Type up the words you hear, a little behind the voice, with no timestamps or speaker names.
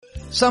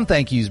Some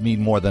thank yous mean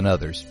more than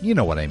others. You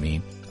know what I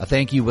mean. A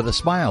thank you with a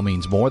smile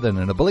means more than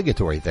an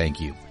obligatory thank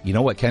you. You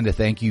know what kind of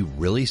thank you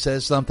really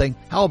says something?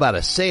 How about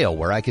a sale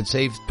where I can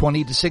save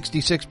 20 to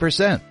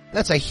 66%?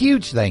 That's a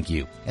huge thank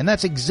you. And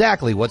that's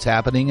exactly what's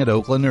happening at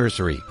Oakland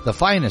Nursery. The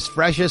finest,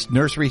 freshest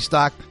nursery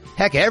stock.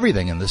 Heck,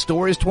 everything in the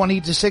store is 20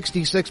 to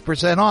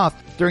 66% off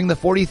during the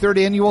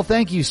 43rd annual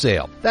thank you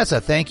sale. That's a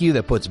thank you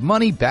that puts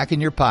money back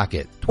in your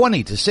pocket.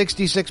 20 to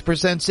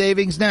 66%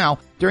 savings now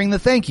during the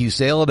thank you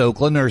sale at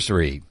Oakland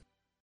Nursery.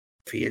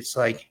 It's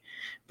like,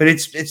 but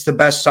it's the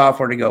best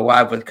software to go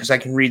live with because I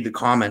can read the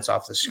comments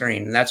off the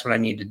screen, and that's what I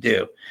need to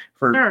do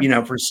for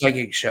for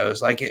psychic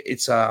shows. Like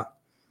it's okay.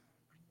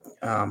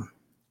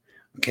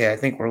 I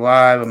think we're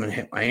live. I'm gonna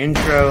hit my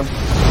intro.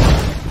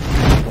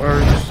 It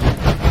works.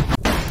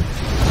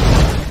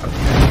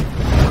 Okay.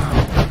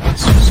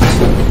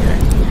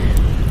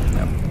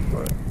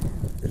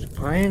 Is it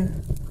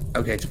playing?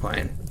 Okay, it's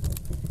playing.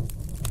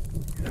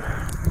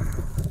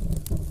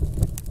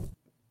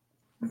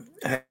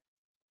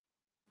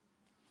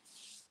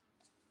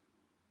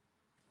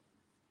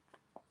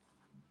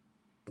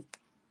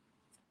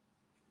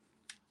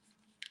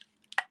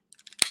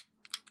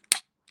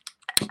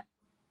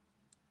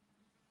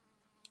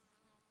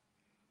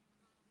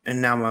 And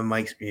now my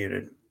mic's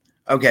muted.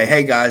 Okay.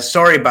 Hey guys,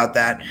 sorry about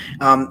that.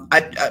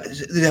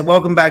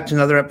 Welcome back to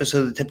another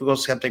episode of the Typical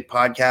Skeptic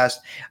Podcast.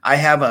 I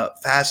have a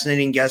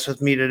fascinating guest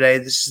with me today.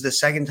 This is the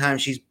second time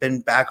she's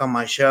been back on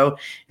my show,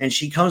 and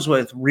she comes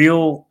with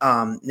real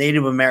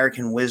Native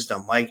American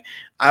wisdom. Like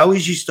I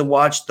always used to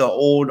watch the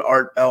old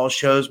Art Bell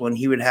shows when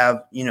he would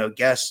have,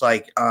 guests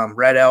like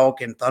Red Elk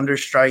and Thunder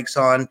Strikes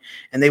on,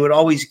 and they would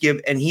always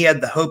and he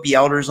had the Hopi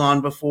elders on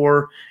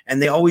before,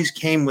 and they always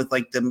came with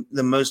like the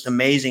most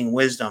amazing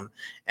wisdom.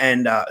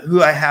 And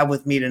who I have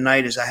with me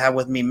tonight is I have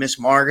with me Miss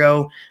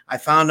Margo. I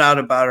found out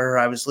about her.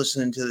 I was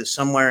listening to the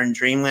Somewhere in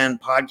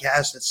Dreamland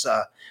podcast. It's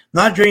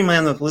not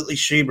Dreamland with Whitley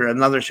Strieber,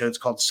 another show. It's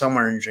called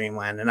Somewhere in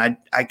Dreamland. And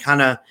I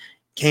kind of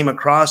came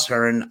across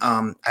her, and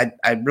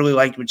I really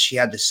liked what she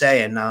had to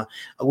say. And a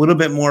little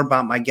bit more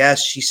about my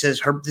guest. She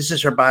says this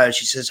is her bio.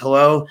 She says,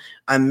 "Hello,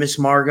 I'm Miss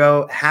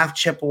Margo, half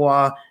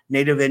Chippewa,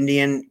 Native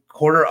Indian,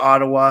 quarter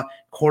Ottawa,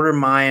 quarter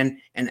Mayan,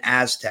 and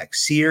Aztec,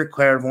 seer,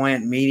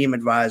 clairvoyant, medium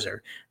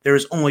advisor. There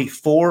is only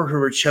 4 who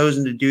are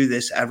chosen to do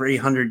this every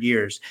 100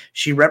 years.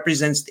 She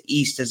represents the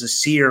East as a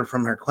seer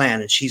from her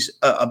clan, and she's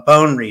a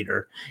bone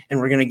reader, and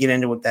we're going to get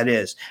into what that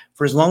is.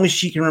 For as long as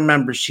she can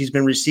remember, she's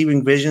been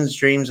receiving visions,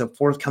 dreams of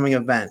forthcoming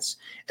events.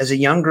 As a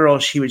young girl,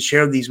 she would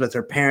share these with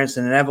her parents,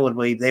 and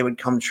inevitably they would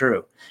come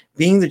true.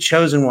 Being the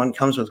chosen one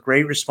comes with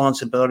great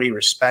responsibility,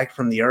 respect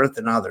from the earth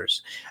and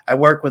others. I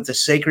work with the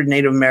sacred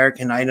Native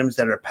American items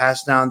that are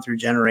passed down through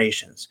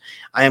generations.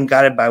 I am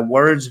guided by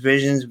words,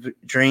 visions,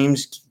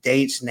 dreams,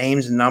 dates,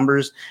 names, and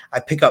numbers. I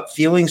pick up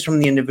feelings from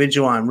the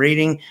individual I'm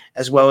reading,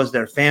 as well as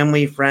their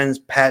family, friends,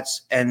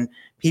 pets, and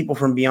people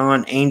from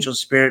beyond, angel,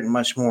 spirit, and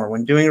much more.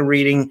 When doing a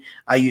reading,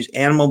 I use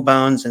animal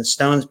bones and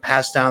stones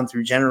passed down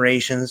through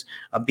generations,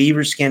 a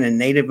beaver skin, and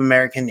Native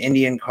American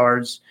Indian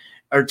cards,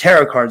 or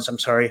tarot cards, I'm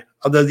sorry,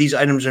 although these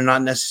items are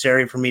not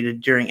necessary for me to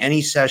during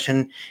any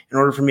session in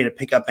order for me to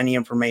pick up any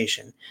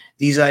information.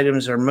 These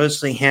items are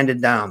mostly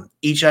handed down.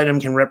 Each item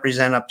can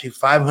represent up to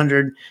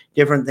 500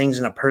 different things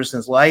in a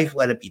person's life,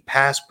 let it be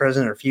past,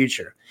 present, or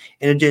future.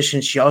 In addition,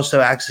 she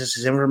also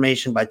accesses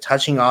information by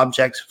touching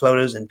objects,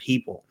 photos, and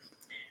people.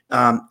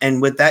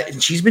 And with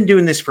that, she's been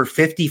doing this for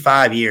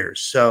 55 years.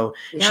 So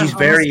she's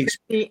very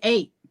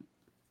 58.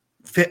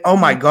 Oh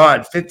my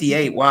God,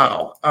 58.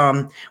 Wow.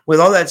 With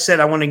all that said,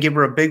 I want to give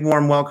her a big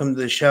warm welcome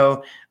to the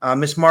show.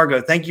 Miss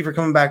Margo, thank you for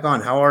coming back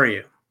on. How are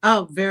you?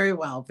 Oh, very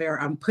well.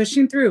 I'm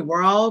pushing through.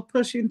 We're all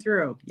pushing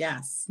through.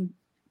 Yes.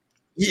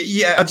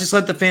 Yeah. I'll just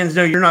let the fans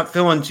know you're not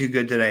feeling too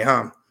good today,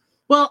 huh?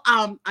 Well,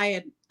 I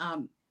had,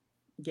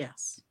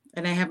 yes.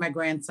 And I have my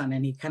grandson,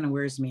 and he kind of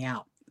wears me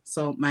out.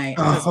 So my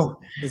husband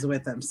is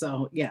with him.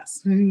 So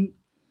yes.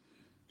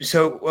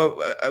 So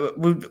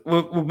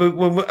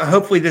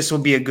hopefully this will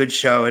be a good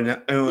show. And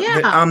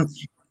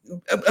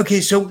okay,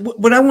 so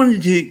what I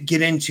wanted to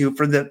get into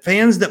for the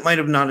fans that might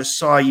have not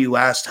saw you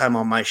last time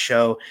on my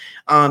show,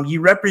 you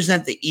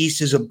represent the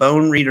East as a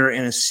bone reader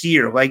and a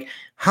seer. Like,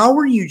 how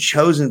were you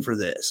chosen for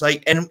this?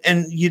 Like, and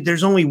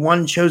there's only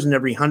one chosen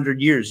every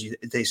 100 years.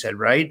 They said,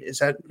 right?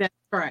 That's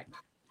correct?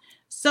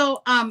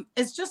 So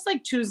it's just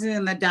like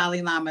choosing the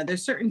Dalai Lama.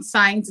 There's certain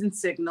signs and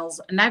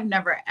signals, and I've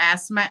never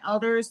asked my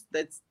elders.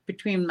 That's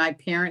between my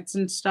parents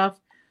and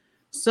stuff.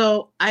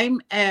 So I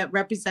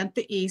represent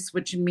the East,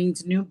 which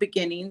means new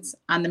beginnings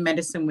on the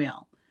medicine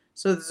wheel.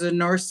 So there's a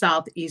north,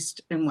 south,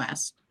 east, and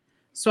west.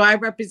 So I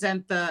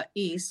represent the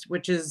East,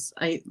 which is,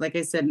 like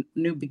I said,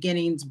 new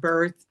beginnings,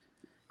 birth.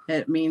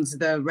 It means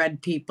the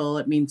red people.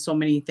 It means so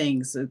many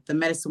things. The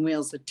medicine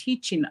wheel is a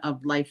teaching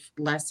of life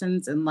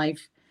lessons and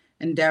life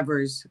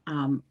endeavors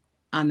on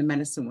the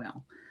medicine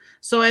wheel.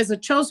 So as a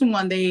chosen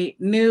one, they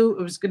knew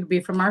it was going to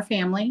be from our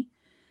family.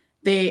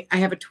 I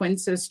have a twin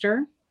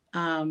sister,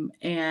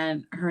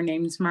 and her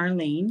name's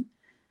Marlene,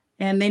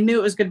 and they knew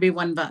it was going to be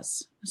one of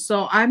us.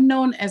 So I'm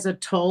known as a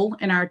toll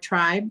in our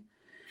tribe.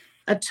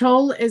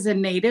 Atoll is a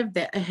native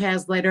that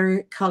has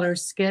lighter color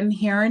skin,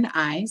 hair, and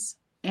eyes.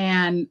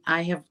 And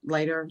I have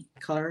lighter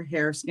color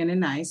hair, skin,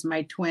 and eyes.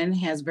 My twin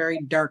has very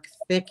dark,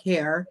 thick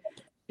hair.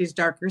 She's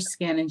darker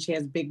skin and she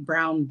has big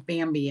brown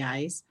Bambi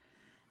eyes.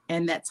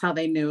 And that's how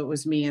they knew it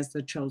was me as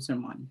the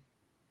chosen one.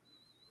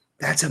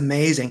 That's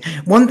amazing.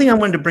 One thing I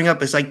wanted to bring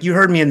up is like you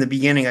heard me in the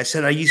beginning. I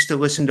said I used to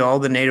listen to all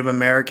the Native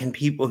American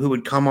people who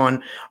would come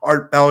on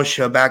Art Bell's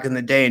show back in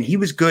the day, and he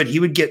was good. He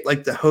would get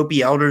like the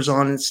Hopi elders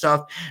on and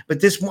stuff.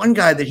 But this one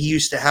guy that he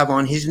used to have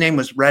on, his name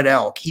was Red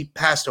Elk. He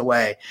passed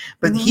away,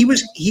 but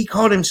he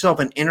called himself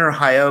an inner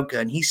Hyoka,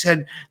 and he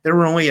said there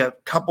were only a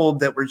couple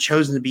that were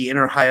chosen to be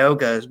inner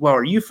Hyoka as well.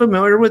 Are you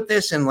familiar with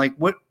this? And like,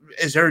 what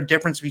is there a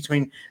difference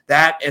between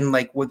that and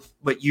like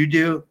what you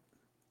do?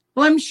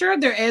 Well, I'm sure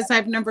there is.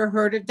 I've never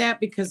heard of that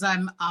because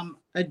I'm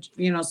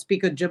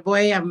speak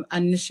Ojibwe. I'm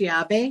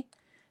Anishinaabe.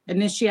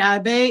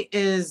 Anishinaabe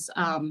is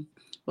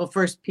well,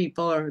 first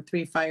people or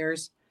three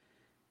fires.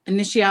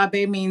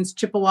 Anishinaabe means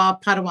Chippewa,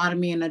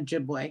 Potawatomi, and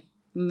Ojibwe.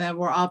 And that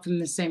we're all from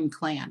the same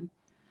clan.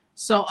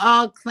 So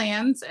all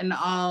clans and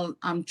all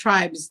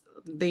tribes,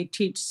 they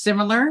teach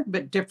similar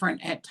but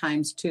different at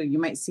times too. You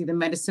might see the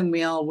medicine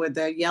wheel with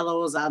the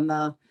yellows on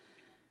the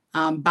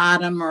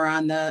bottom or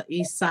on the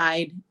east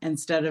side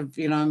instead of,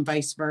 and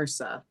vice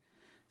versa.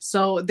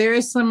 So there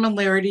is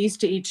similarities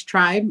to each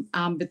tribe,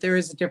 but there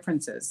is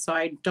differences. So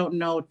I don't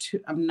know.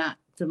 I'm not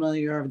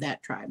familiar with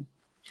that tribe.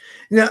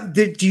 Now,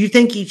 do you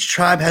think each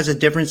tribe has a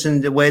difference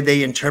in the way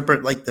they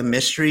interpret like the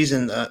mysteries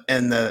and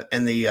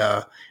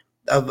the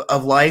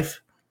of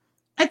life?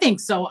 I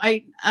think so.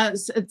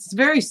 It's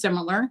very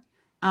similar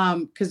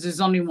because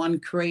there's only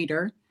one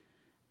creator.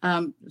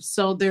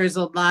 So there's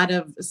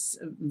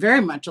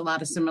very much a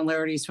lot of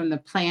similarities from the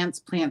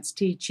plants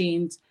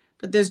teachings,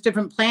 but there's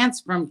different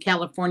plants from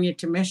California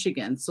to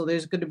Michigan. So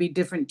there's going to be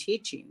different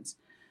teachings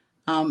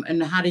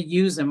and how to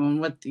use them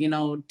and what,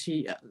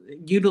 to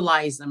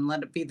utilize them,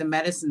 let it be the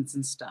medicines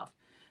and stuff.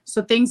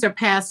 So things are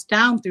passed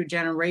down through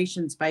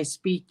generations by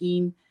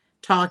speaking,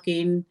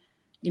 talking,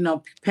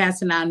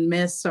 passing on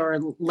myths or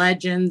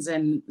legends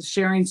and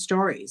sharing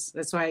stories.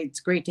 That's why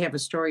it's great to have a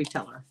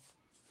storyteller.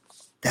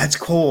 That's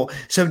cool.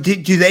 So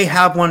do they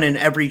have one in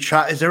every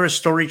tribe? Is there a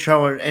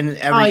storyteller in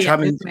every tribe?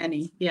 There's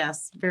many.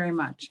 Yes, very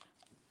much.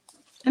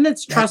 And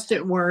it's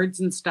trusted words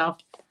and stuff.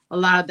 A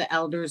lot of the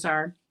elders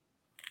are.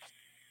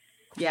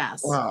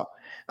 Yes. Wow.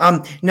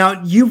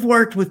 Now you've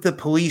worked with the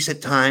police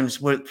at times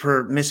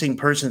for missing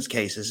persons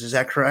cases. Is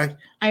that correct?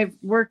 I've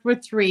worked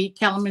with 3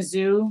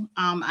 Kalamazoo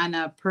on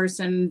a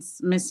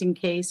person's missing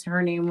case.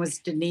 Her name was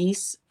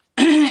Denise.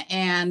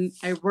 And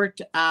I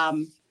worked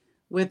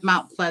with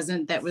Mount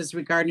Pleasant that was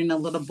regarding a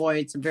little boy.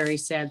 It's a very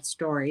sad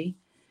story.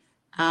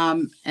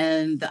 And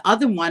the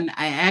other one,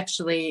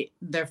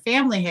 their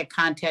family had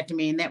contacted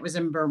me, and that was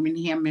in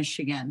Birmingham,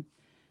 Michigan.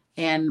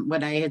 And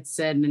what I had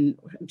said, and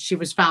she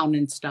was found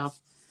and stuff.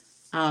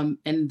 And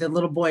the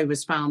little boy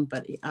was found,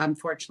 but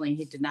unfortunately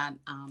he did not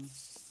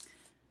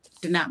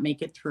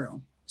make it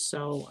through.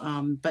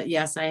 So, but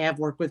yes, I have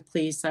worked with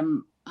police.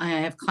 I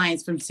have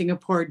clients from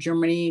Singapore,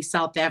 Germany,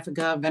 South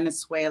Africa,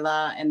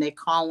 Venezuela, and they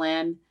call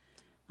in.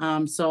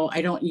 So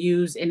I don't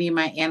use any of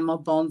my animal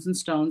bones and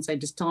stones. I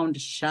just tell them to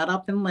shut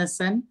up and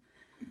listen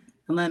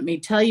and let me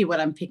tell you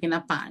what I'm picking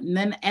up on. And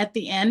then at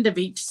the end of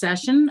each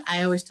session,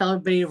 I always tell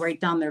everybody to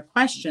write down their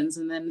questions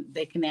and then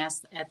they can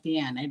ask at the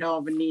end. I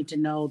don't even need to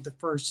know the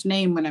first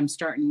name when I'm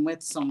starting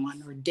with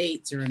someone or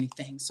dates or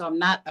anything. So I'm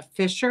not a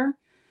fisher.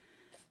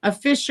 A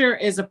fisher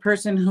is a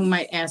person who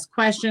might ask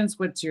questions.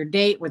 What's your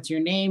date? What's your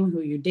name?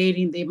 Who you're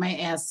dating? They might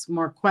ask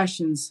more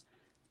questions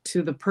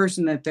to the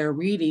person that they're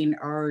reading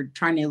or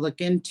trying to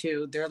look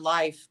into their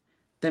life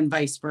than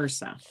vice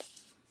versa.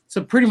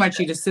 So pretty much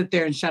you just sit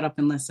there and shut up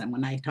and listen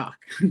when I talk.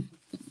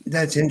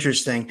 That's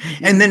interesting.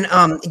 And then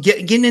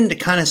getting into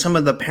kind of some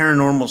of the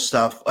paranormal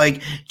stuff,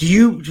 like do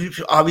you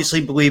obviously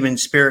believe in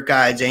spirit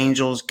guides,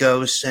 angels,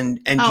 ghosts, and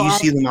do you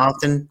see them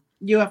often?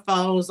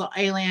 UFOs,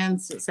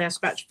 aliens,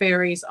 Sasquatch,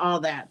 fairies,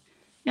 all that.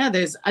 Yeah,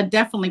 there's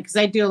definitely, because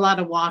I do a lot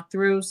of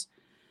walkthroughs.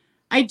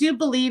 I do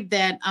believe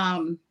that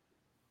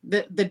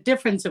the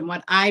difference in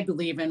what I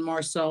believe in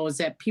more so is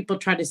that people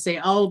try to say,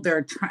 oh,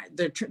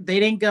 they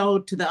didn't go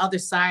to the other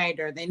side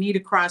or they need to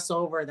cross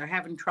over. They're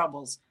having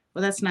troubles.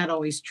 Well, that's not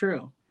always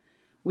true.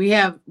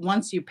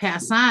 Once you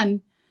pass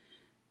on,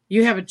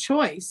 you have a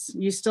choice.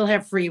 You still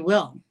have free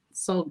will.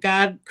 So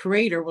God,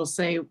 creator, will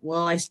say,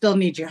 well, I still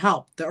need your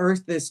help. The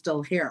earth is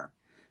still here.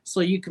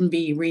 So you can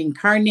be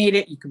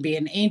reincarnated. You can be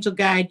an angel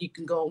guide. You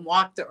can go and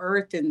walk the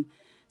earth and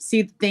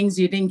see the things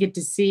you didn't get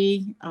to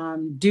see,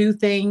 do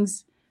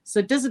things. So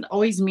it doesn't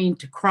always mean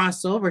to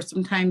cross over.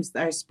 Sometimes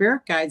our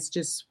spirit guides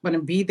just want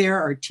to be there,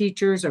 or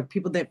teachers or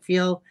people that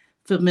feel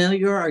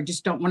familiar or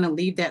just don't want to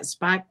leave that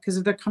spot because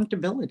of their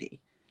comfortability.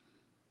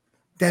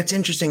 That's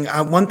interesting.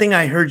 One thing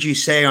I heard you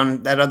say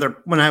on that other,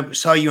 when I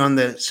saw you on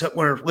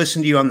or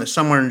listened to you on the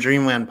Somewhere in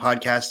Dreamland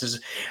podcast,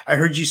 is I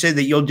heard you say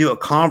that you'll do a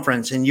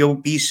conference and you'll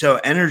be so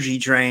energy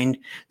drained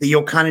that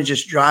you'll kind of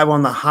just drive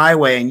on the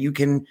highway and you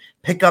can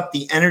pick up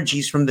the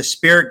energies from the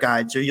spirit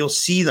guides, or you'll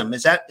see them.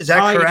 Is that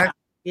correct?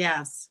 Yeah.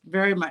 Yes,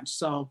 very much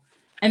so.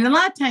 And a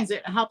lot of times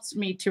it helps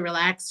me to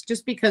relax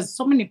just because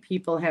so many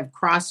people have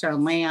crossed our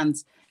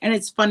lands. And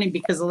it's funny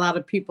because a lot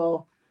of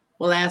people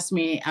will ask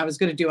me, I was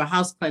going to do a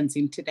house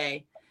cleansing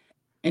today.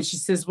 And she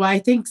says, well, I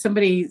think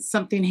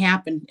something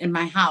happened in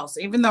my house,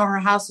 even though her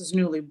house is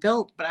newly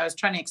built. But I was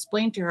trying to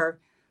explain to her,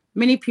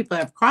 many people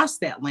have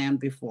crossed that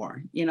land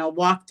before,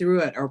 walked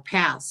through it or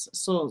passed.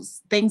 So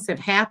things have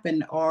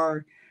happened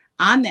or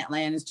on that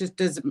land. It just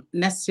doesn't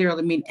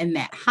necessarily mean in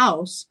that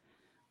house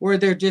where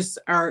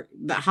the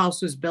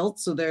house was built.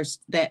 So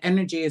that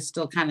energy is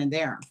still kind of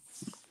there.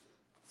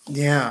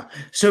 Yeah.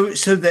 So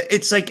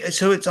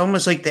it's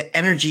almost like the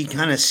energy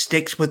kind of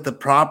sticks with the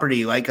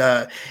property. Like,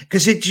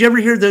 cause did you ever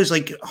hear those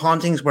like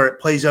hauntings where it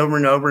plays over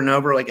and over and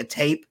over, like a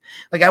tape?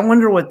 Like, I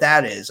wonder what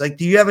that is. Like,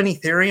 do you have any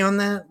theory on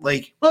that?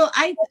 Like, well,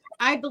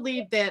 I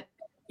believe that,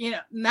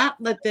 not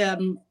let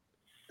them,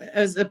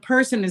 as a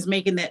person is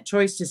making that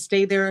choice to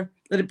stay there,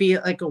 let it be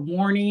like a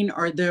warning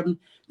or them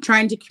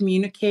trying to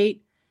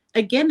communicate.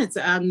 Again, it's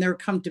on their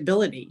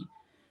comfortability.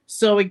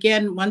 So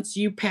again, once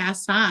you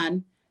pass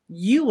on,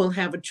 you will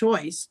have a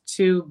choice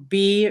to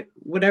be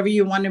whatever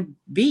you want to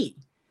be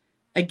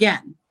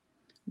again,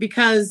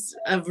 because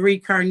of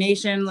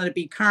reincarnation, let it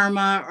be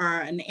karma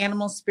or an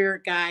animal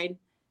spirit guide,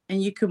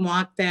 and you can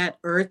walk that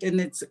earth and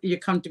it's your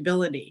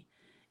comfortability.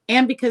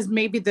 And because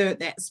maybe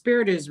that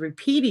spirit is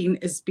repeating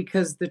is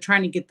because they're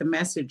trying to get the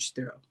message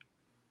through.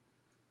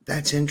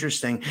 That's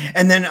interesting.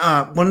 And then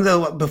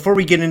before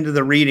we get into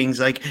the readings,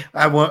 like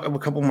I want a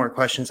couple more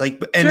questions.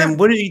 Like, and Sure. then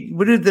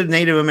what are the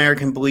Native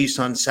American beliefs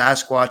on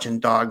Sasquatch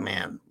and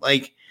Dogman?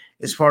 Like,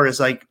 as far as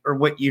like, or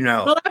what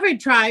Well, every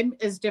tribe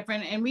is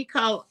different, and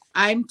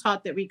I'm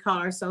taught that we call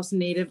ourselves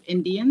Native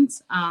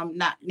Indians,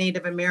 not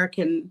Native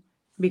American,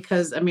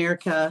 because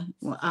America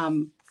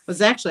was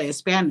actually a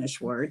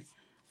Spanish word,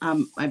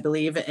 I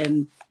believe,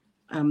 and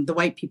the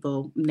white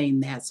people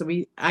named that. So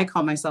I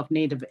call myself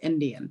Native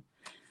Indian.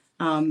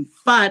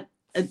 But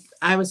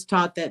I was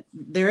taught that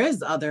there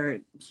is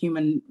other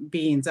human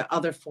beings,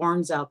 other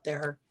forms out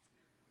there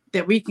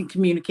that we can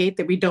communicate,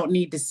 that we don't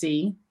need to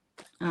see,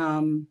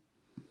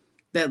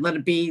 that let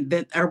it be,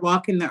 that are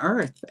walking the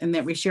earth and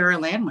that we share our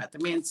land with. I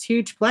mean, it's a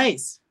huge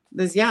place.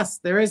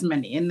 There is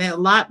many, and a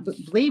lot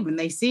believe and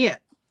they see it.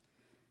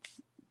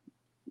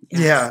 Yes.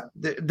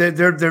 Yeah,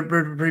 they're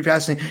pretty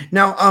fascinating.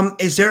 Now,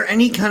 is there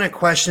any kind of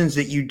questions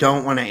that you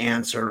don't want to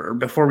answer, or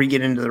before we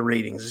get into the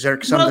ratings? Is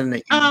there something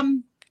that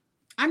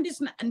I'm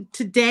just not,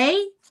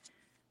 today,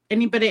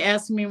 anybody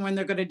asks me when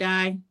they're going to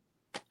die,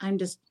 I'm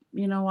just,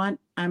 you know what?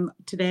 I'm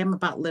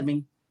about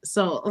living.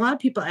 So a lot of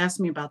people ask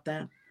me about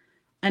that.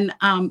 And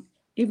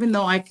even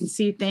though I can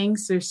see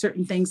things, there's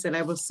certain things that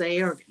I will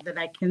say or that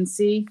I can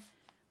see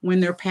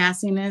when their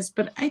passing is,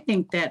 but I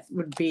think that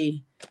would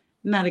be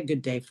not a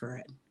good day for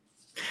it.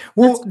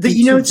 Well,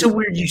 it's so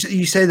weird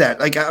you say that.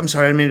 Like, I'm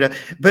sorry, I mean,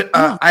 but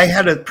I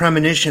had a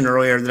premonition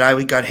earlier that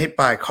I got hit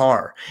by a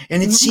car,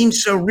 and it seemed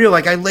so real.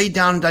 Like, I laid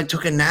down and I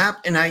took a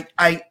nap, and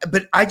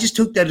but I just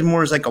took that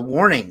more as like a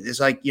warning. It's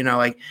like,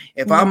 like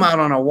if I'm out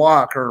on a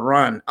walk or a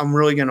run, I'm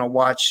really gonna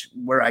watch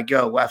where I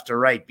go, left or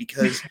right,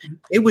 because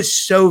it was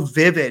so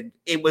vivid.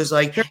 It was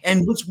like,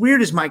 and what's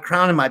weird is my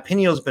crown and my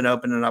pineal's been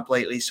opening up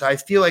lately, so I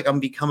feel like I'm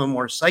becoming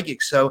more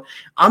psychic. So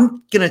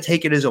I'm gonna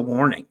take it as a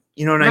warning.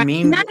 You know what I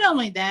mean? Not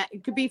only that,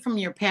 it could be from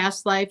your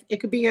past life.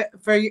 It could be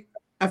for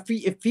a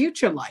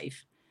future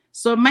life.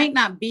 So it might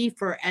not be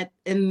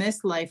in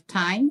this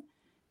lifetime.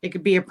 It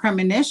could be a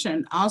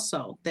premonition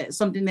also, that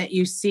something that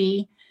you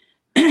see,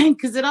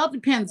 because it all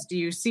depends. Do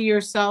you see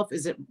yourself?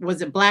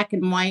 Was it black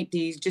and white? Do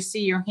you just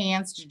see your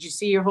hands? Did you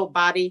see your whole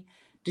body?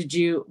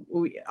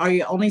 Are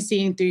you only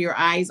seeing through your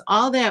eyes?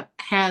 All that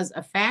has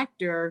a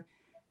factor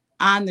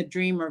on the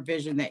dream or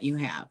vision that you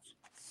have.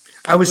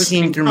 I was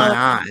seeing through my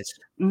eyes.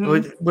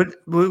 Mm-hmm.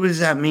 What does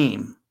that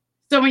mean?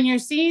 So when you're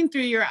seeing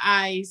through your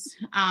eyes,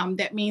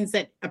 that means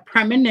that a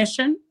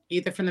premonition,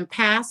 either from the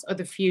past or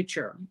the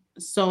future.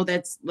 So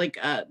that's like,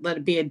 let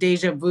it be a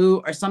deja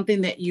vu or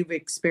something that you've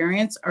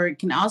experienced, or it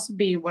can also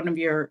be one of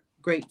your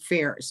great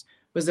fears.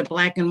 Was it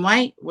black and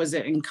white? Was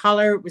it in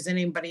color? Was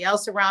anybody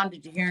else around?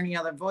 Did you hear any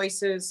other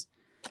voices?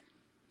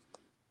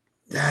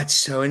 That's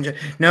so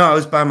interesting. No, I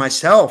was by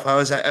myself.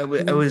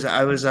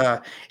 It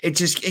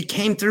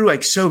came through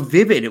like so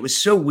vivid. It was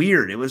so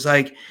weird. It was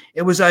like,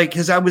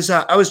 cause I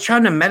was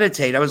trying to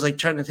meditate. I was like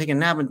trying to take a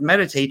nap and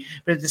meditate,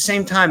 but at the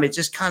same time, it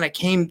just kind of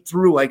came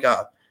through like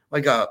a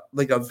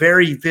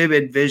very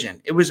vivid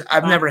vision.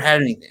 I've never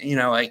had anything,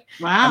 like,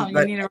 wow.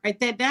 You need to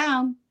write that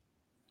down.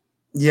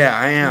 Yeah,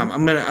 I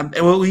am.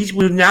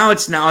 Now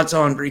it's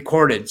on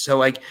recorded, so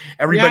like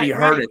everybody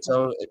heard it.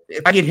 So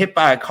if I get hit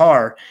by a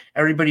car,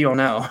 everybody will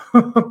know.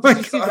 Did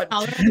you see the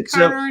color of the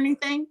car or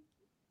anything?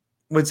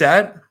 What's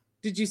that?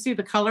 Did you see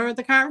the color of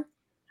the car?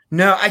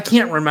 No, I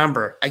can't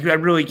remember. I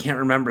really can't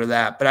remember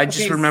that, but I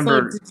just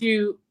remember. So did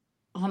you,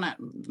 hold on.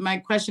 My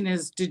question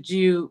is, did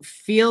you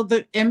feel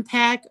the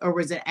impact, or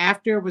was it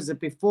after? Was it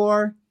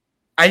before?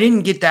 I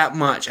didn't get that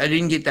much. I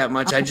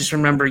just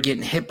remember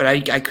getting hit, but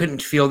I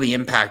couldn't feel the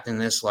impact in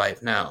this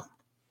life. No.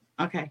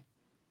 Okay.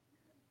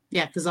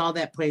 Yeah, because all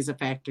that plays a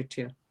factor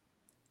too.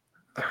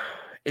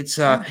 It's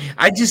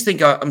I just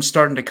think I'm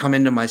starting to come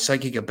into my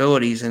psychic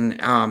abilities,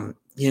 and Sure.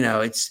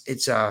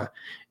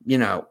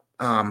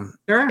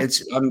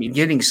 it's I'm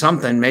getting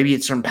something. Maybe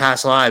it's from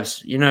past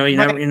lives. You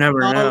never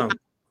know.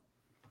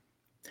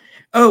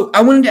 Oh,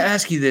 I wanted to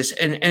ask you this,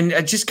 and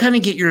just kind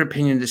of get your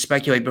opinion to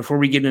speculate before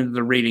we get into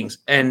the readings.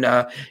 And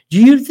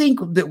do you think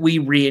that we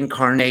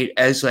reincarnate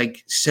as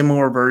like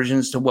similar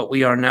versions to what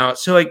we are now?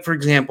 So, like for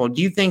example,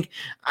 do you think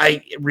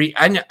I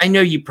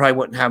know you probably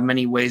wouldn't have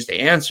many ways to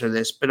answer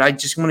this, but I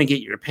just want to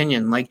get your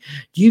opinion. Like,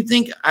 do you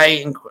think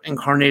I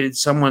incarnated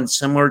someone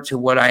similar to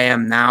what I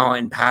am now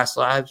in past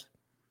lives?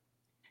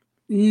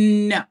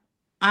 No.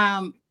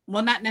 Well,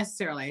 not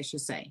necessarily, I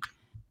should say.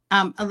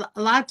 A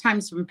lot of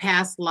times from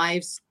past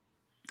lives,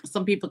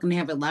 some people can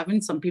have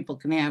 11, some people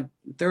can have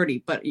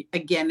 30, but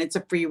again, it's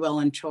a free will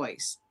and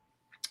choice.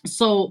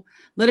 So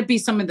let it be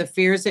some of the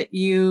fears that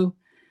you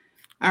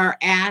are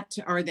at,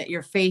 or that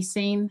you're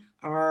facing,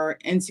 or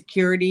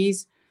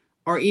insecurities,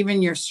 or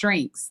even your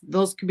strengths.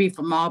 Those could be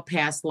from all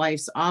past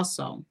lives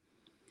also.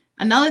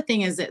 Another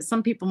thing is that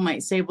some people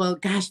might say, well,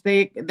 gosh,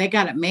 they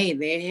got it made.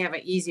 They have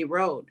an easy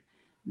road.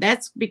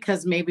 That's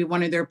because maybe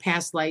one of their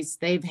past lives,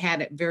 they've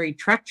had it very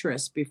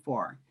treacherous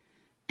before.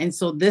 And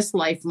so this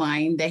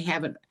lifeline, they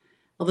have it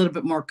a little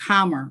bit more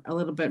calmer, a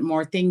little bit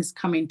more things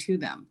coming to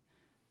them.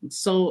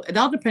 So it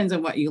all depends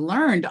on what you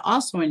learned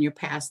also in your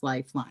past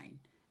lifeline.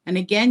 And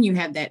again, you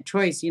have that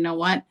choice. You know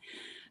what?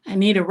 I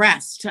need a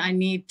rest. I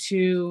need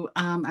to,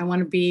 I want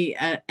to be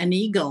an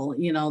eagle,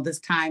 this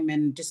time,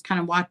 and just kind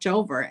of watch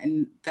over.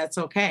 And that's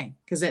okay,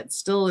 because it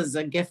still is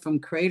a gift from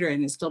Creator,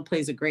 and it still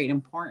plays a great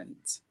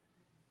importance.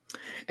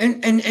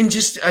 And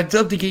just, I'd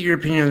love to get your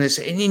opinion on this.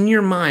 And in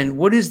your mind,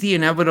 what is the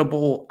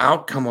inevitable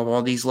outcome of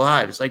all these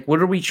lives? Like, what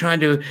are we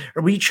trying to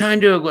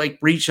like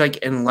reach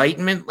like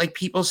enlightenment, like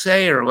people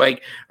say, or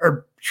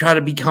try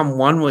to become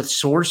one with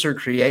source or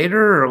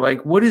creator? Or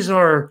like, what is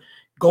our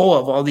goal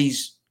of all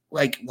these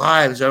like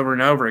lives over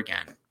and over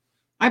again?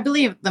 I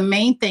believe the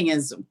main thing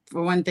is,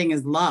 for one thing,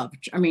 is love.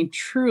 I mean,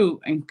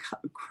 true,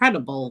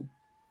 incredible,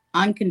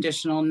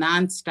 unconditional,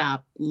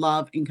 nonstop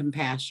love and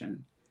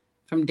compassion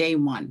from day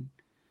one.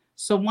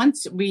 So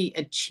once we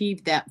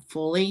achieve that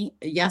fully,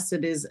 yes,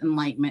 it is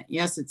enlightenment.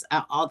 Yes, it's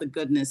all the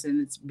goodness,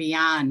 and it's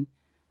beyond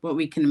what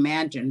we can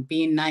imagine,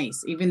 being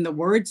nice. Even the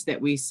words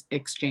that we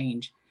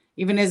exchange,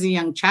 even as a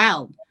young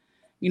child,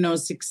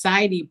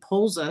 society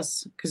pulls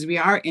us, because we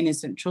are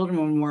innocent children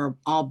when we're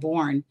all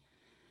born.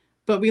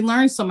 But we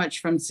learn so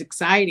much from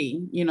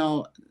society,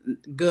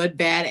 good,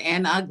 bad,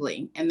 and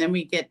ugly. And then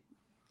we get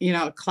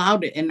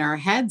clouded in our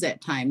heads at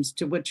times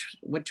to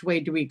which way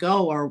do we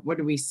go, or what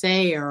do we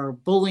say, or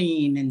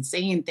bullying and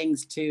saying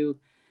things to.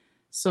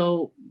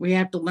 So we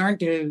have to learn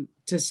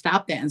to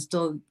stop that and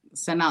still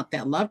send out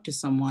that love to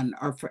someone,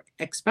 or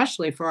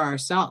especially for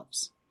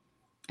ourselves.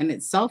 And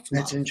it's self-love.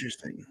 That's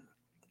interesting.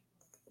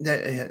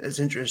 That's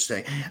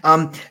interesting.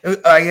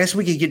 I guess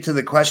we could get to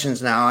the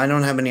questions now. I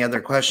don't have any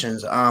other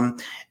questions. Okay.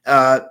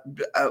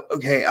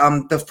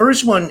 The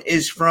first one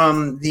is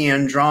from the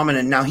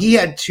Andromedan. Now, he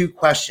had two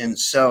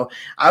questions, so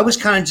I was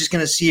kind of just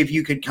going to see if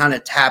you could kind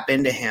of tap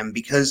into him,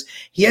 because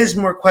he has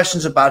more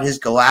questions about his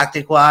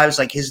galactic lives.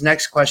 Like, his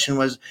next question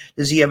was,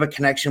 does he have a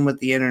connection with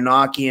the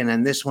Anunnaki? And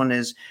then this one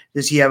is,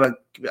 does he have a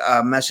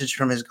message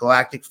from his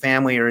galactic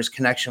family, or his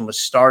connection with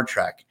Star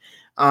Trek?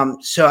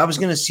 So I was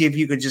going to see if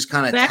you could just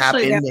kind of tap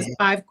into that was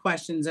 5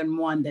 questions in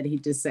one that he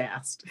just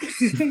asked.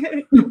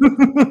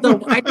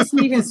 So I just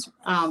need his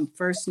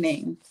first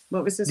name.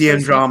 What was his The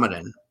first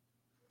Andromedan. name?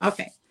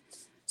 Okay.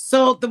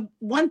 So the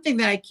one thing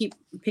that I keep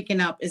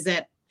picking up is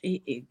that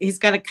he's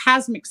got a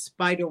cosmic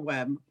spider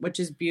web, which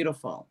is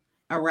beautiful,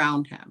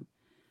 around him.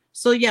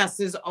 So yes,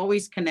 there's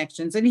always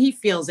connections, and he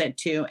feels it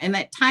too. And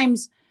at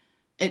times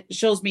it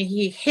shows me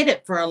he hid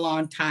it for a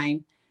long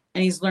time,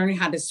 and he's learning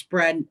how to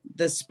spread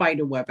the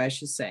spider web, I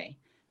should say,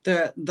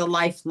 the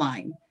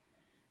lifeline.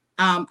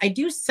 I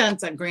do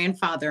sense a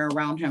grandfather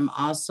around him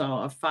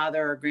also, a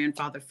father or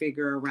grandfather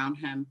figure around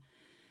him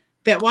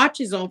that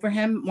watches over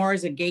him more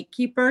as a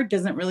gatekeeper,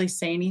 doesn't really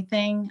say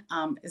anything,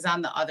 is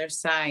on the other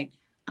side.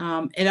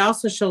 It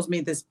also shows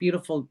me this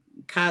beautiful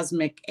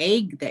cosmic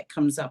egg that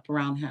comes up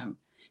around him.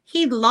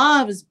 He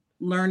loves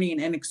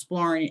learning and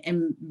exploring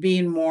and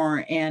being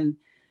more, and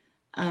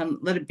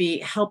let it be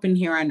helping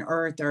here on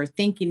earth, or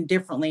thinking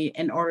differently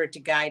in order to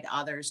guide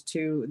others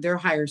to their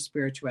higher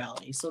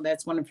spirituality. So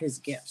that's one of his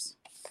gifts.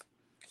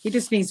 He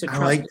just needs to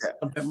trust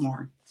a bit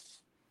more.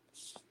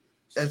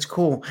 That's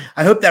cool.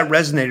 I hope that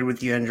resonated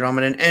with you,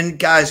 Andromedan. And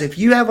guys, if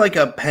you have like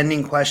a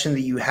pending question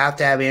that you have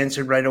to have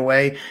answered right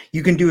away,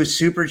 you can do a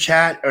super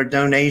chat or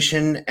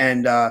donation.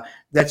 And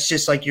that's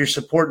just like you're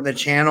supporting the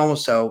channel.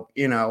 So,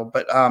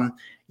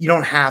 you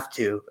don't have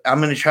to. I'm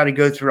going to try to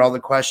go through all the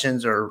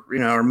questions, or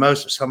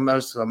most of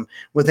them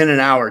within an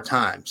hour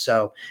time.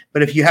 So,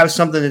 but if you have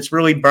something that's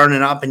really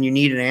burning up and you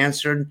need it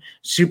answered,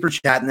 super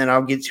chat, and then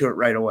I'll get to it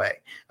right away.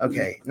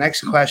 Okay,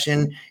 next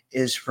question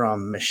is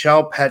from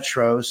Michelle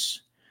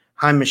Petros.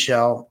 Hi,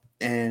 Michelle.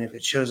 And if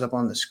it shows up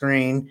on the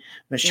screen,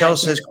 Michelle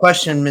says,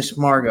 question, Miss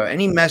Margo,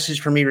 any message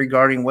for me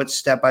regarding what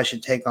step I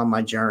should take on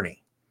my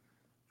journey?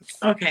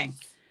 Okay.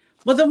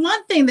 Well, the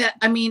one thing that,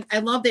 I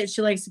love that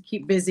she likes to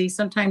keep busy.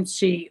 Sometimes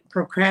she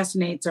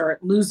procrastinates or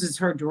loses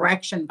her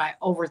direction by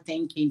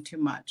overthinking too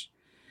much.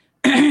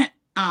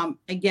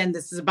 Again,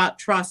 this is about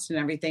trust and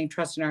everything,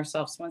 trusting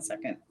ourselves. 1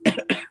 second.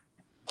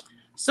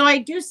 So I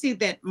do see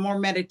that more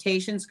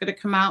meditation is going to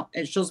come out.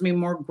 It shows me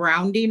more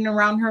grounding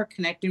around her,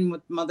 connecting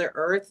with Mother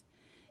Earth.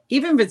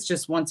 Even if it's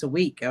just once a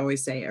week, I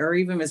always say, or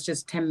even if it's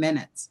just 10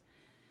 minutes,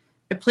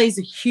 it plays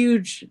a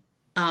huge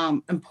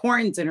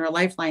importance in her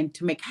lifeline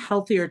to make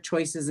healthier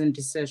choices and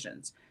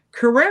decisions.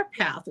 Career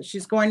path,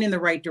 she's going in the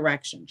right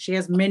direction. She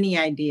has many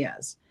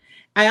ideas.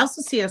 I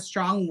also see a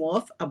strong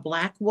wolf, a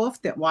black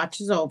wolf that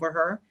watches over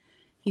her.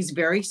 He's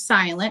very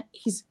silent.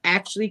 He's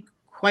actually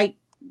quite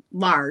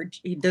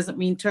large. He doesn't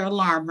mean to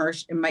alarm her.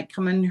 It might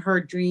come in her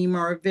dream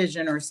or a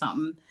vision or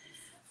something.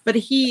 But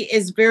he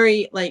is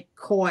very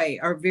coy,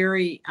 or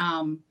very,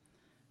 I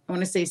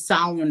want to say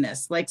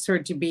solemnness, likes her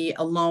to be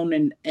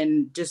alone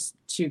and just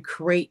to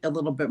create a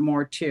little bit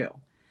more too.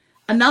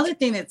 Another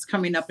thing that's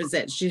coming up is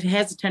that she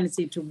has a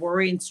tendency to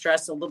worry and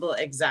stress, a little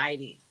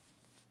anxiety.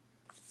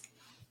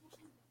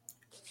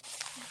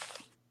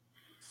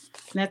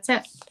 And that's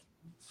it.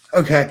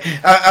 Okay.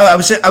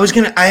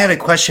 I had a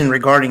question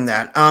regarding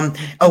that.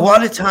 A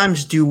lot of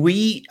times do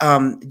we,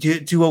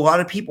 do a lot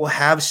of people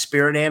have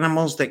spirit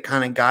animals that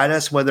kind of guide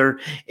us, whether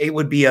it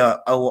would be a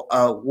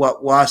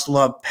lost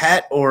loved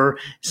pet or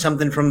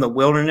something from the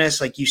wilderness,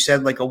 like you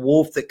said, like a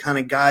wolf that kind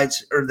of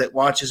guides or that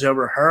watches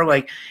over her?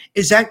 Like,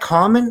 is that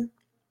common?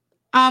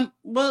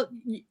 Well,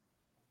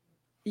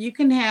 you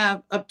can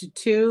have up to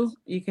 2,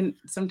 you can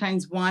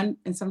sometimes 1,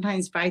 and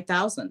sometimes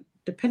 5,000,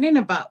 depending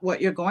about what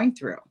you're going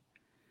through.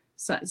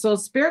 So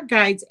spirit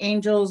guides,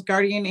 angels,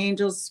 guardian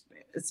angels,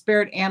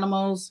 spirit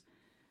animals,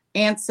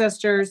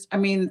 ancestors.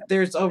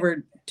 There's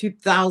over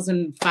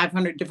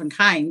 2,500 different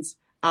kinds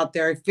out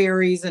there,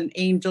 fairies and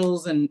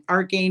angels and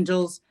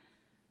archangels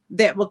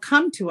that will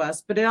come to us,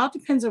 but it all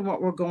depends on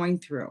what we're going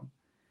through.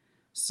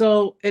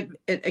 So it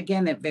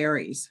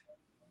varies.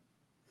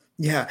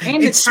 Yeah.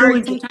 And it's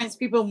hard. Sometimes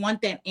people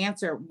want that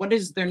answer. What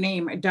is their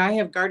name? Do I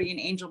have guardian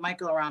angel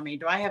Michael around me?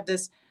 Do I have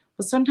this?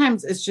 Well,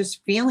 sometimes it's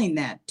just feeling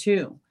that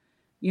too.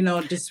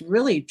 Just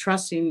really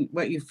trusting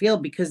what you feel,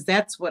 because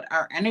that's what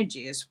our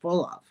energy is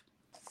full of.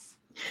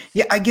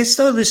 Yeah, I guess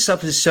though this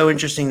stuff is so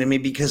interesting to me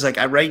because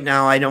right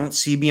now I don't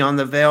see beyond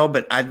the veil,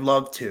 but I'd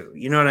love to.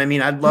 You know what I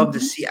mean? I'd love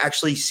to see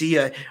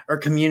or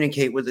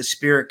communicate with a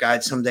spirit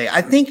guide someday.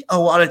 I think a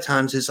lot of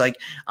times it's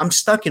I'm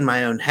stuck in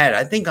my own head.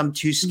 I think I'm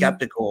too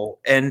skeptical,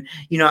 and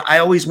I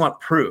always want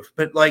proof.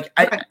 But do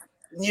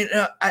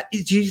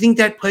you think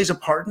that plays a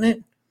part in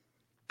it?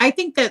 I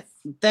think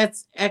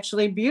that's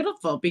actually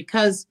beautiful,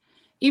 because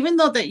even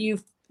though that you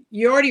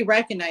already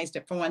recognized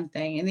it for one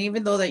thing, and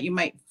even though that you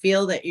might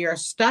feel that you're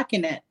stuck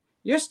in it,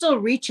 you're still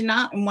reaching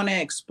out and want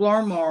to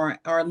explore more,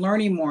 or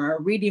learning more,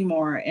 or reading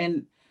more,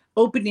 and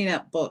opening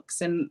up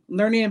books and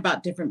learning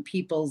about different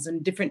peoples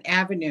and different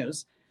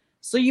avenues.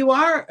 So you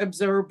are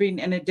observing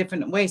in a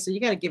different way. So you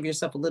got to give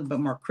yourself a little bit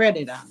more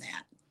credit on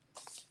that.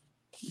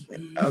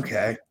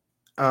 Okay.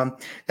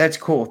 That's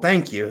cool.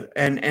 Thank you.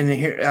 And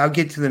here, I'll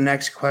get to the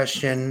next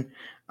question.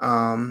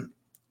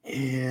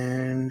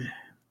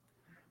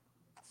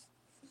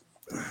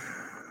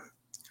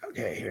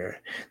 Okay,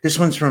 here. This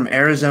one's from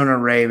Arizona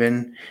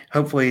Raven.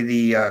 Hopefully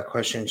the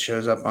question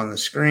shows up on the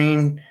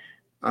screen.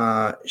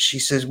 She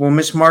says, will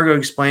Miss Margo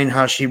explain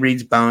how she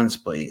reads bones,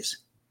 please?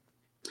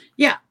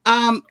 Yeah.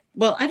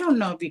 Well, I don't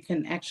know if you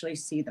can actually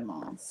see them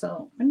all.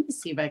 So let me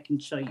see if I can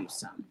show you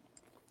some.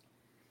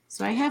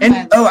 So I have.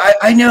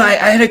 I know. I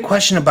had a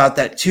question about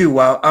that too.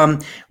 Well,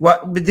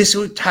 but this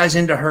ties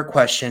into her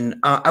question.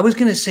 I was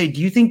going to say,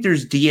 do you think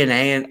there's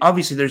DNA, and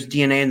obviously there's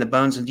DNA in the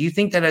bones, and do you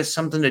think that has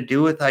something to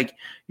do with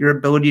your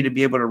ability to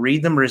be able to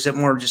read them, or is it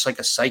more just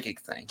a psychic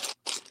thing?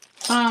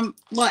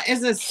 Well,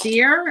 as a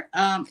seer,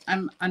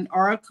 I'm an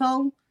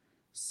oracle,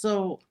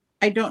 so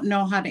I don't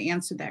know how to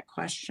answer that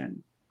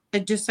question.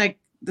 It just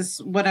this,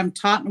 what I'm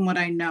taught and what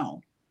I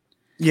know.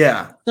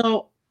 Yeah.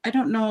 So I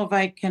don't know if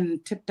I can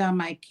tip down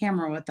my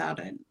camera without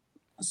it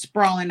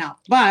sprawling out,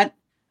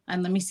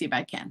 and let me see if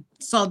I can.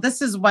 So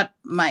this is what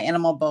my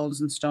animal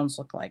bones and stones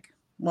look like.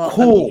 Well,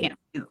 cool.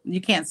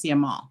 You can't see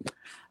them all,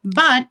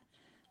 but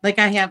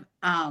I have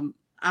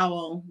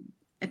owl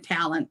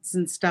talents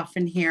and stuff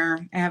in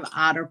here. I have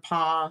otter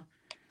paw.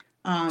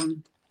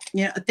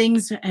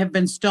 Things have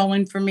been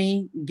stolen from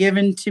me,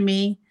 given to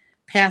me,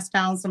 passed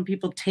down. Some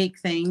people take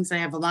things. I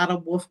have a lot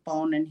of wolf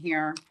bone in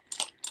here.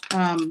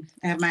 I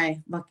have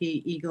my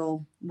lucky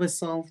eagle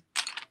whistle,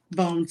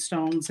 bone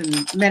stones,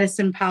 and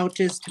medicine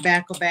pouches,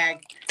 tobacco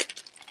bag.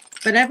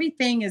 but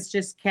everything is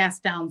just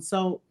cast down.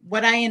 So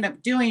what I end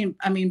up doing,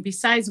 I mean,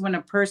 besides when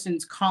a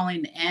person's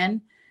calling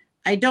in,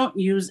 I don't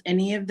use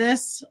any of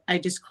this. I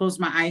just close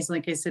my eyes,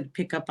 like I said,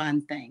 pick up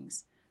on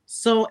things.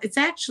 So it's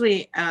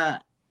actually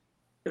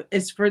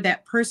it's for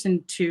that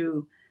person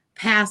to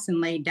pass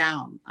and lay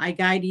down. I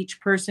guide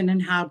each person in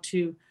how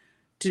to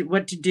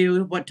what to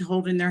do, what to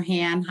hold in their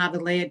hand, how to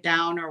lay it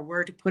down, or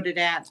where to put it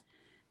at,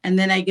 and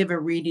then I give a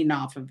reading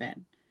off of it.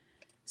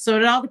 So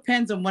it all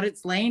depends on what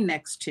it's laying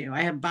next to.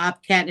 I have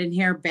bobcat in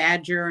here,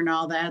 badger, and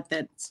all that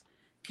that's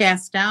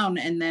cast down,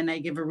 and then I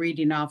give a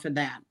reading off of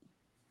that.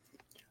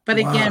 But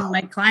again,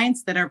 my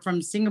clients that are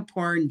from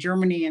Singapore and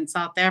Germany and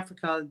South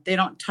Africa, they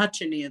don't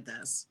touch any of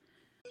this.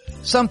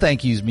 Some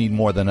thank yous mean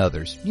more than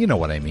others. You know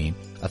what I mean.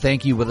 A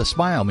thank you with a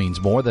smile means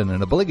more than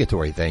an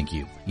obligatory thank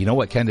you. You know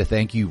what kind of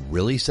thank you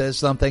really says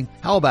something?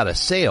 How about a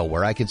sale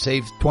where I can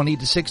save 20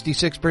 to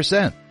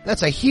 66%?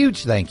 That's a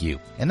huge thank you.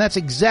 And that's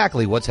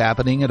exactly what's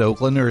happening at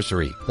Oakland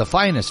Nursery. The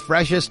finest,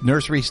 freshest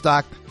nursery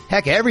stock.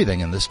 Heck,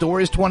 everything in the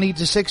store is 20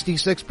 to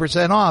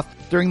 66% off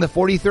during the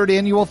 43rd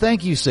annual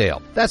thank you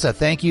sale. That's a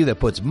thank you that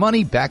puts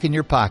money back in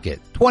your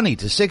pocket. 20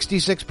 to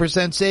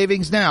 66%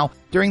 savings now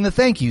during the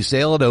thank you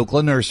sale at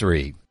Oakland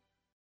Nursery.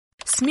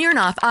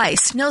 Smirnoff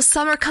Ice knows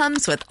summer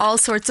comes with all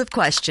sorts of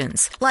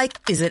questions. Like,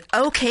 is it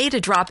okay to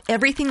drop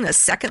everything the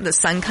second the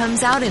sun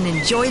comes out and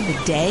enjoy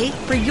the day?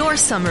 For your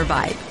summer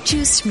vibe,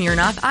 choose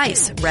Smirnoff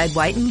Ice, Red,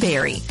 White, and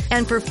Berry.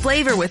 And for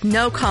flavor with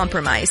no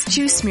compromise,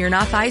 choose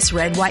Smirnoff Ice,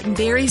 Red, White, and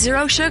Berry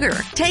Zero Sugar.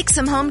 Take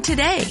some home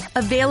today.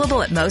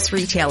 Available at most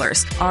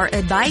retailers. Our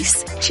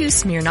advice?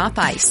 Choose Smirnoff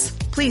Ice.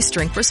 Please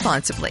drink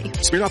responsibly.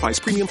 Smirnoff Ice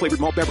Premium Flavored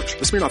Malt Beverage.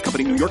 The Smirnoff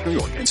Company, New York, New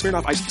York. And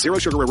Smirnoff Ice Zero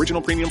Sugar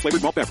Original Premium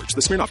Flavored Malt Beverage.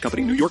 The Smirnoff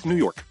Company, New York, New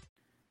York.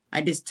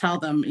 I just tell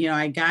them,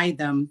 I guide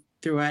them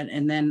through it.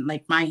 And then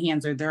like my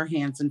hands are their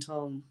hands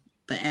until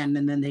the end.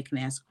 And then they can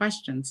ask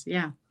questions.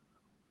 Yeah.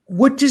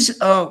 What does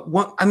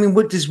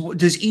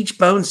does each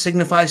bone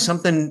signify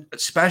something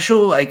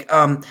special? Like,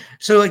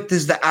 so like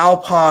does the owl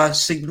paw,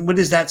 what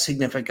does that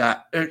signify?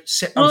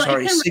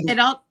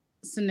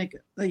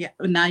 Yeah,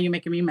 now you're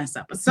making me mess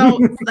up. So,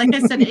 like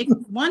I said,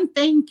 one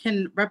thing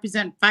can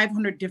represent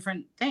 500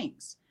 different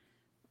things,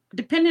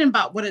 depending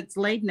about what it's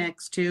laid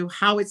next to,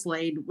 how it's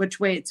laid, which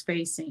way it's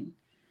facing.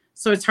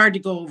 So it's hard to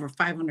go over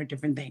 500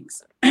 different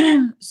things.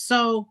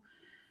 So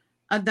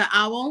the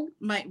owl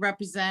might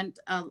represent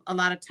a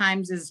lot of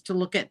times is to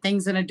look at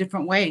things in a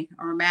different way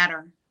or a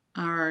matter,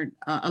 or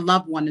a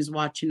loved one is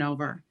watching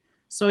over.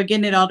 So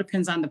again, it all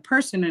depends on the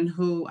person and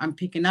who I'm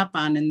picking up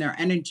on and their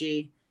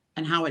energy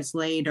and how it's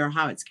laid or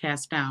how it's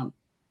cast down.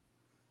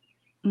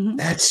 Mm-hmm.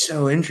 That's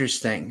so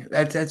interesting.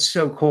 That's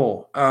so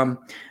cool. Let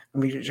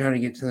me try to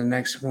get to the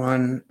next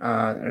one,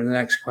 or the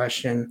next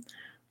question.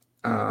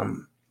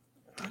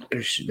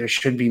 There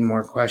should be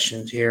more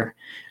questions here.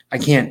 I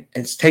can't.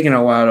 It's taking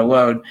a while to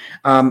load.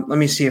 Let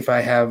me see if I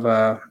have.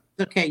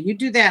 Okay, you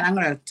do that. I'm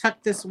going to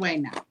tuck this away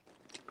now.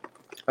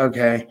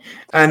 Okay,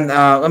 and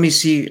let me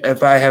see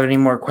if I have any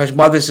more questions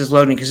while this is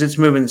loading because it's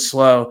moving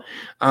slow.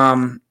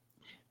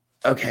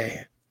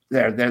 Okay.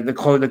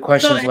 The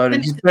question's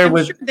loaded.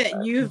 I'm sure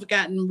that you've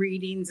gotten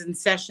readings and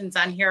sessions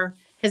on here.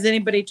 Has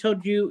anybody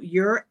told you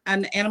you're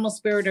an animal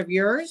spirit of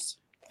yours?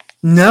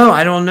 No,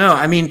 I don't know.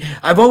 I mean,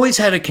 I've always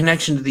had a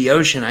connection to the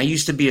ocean. I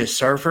used to be a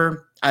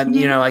surfer. I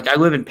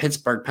live in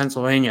Pittsburgh,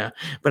 Pennsylvania,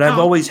 but I've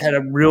always had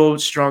a real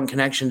strong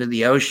connection to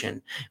the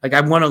ocean. Like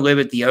I want to live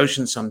at the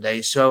ocean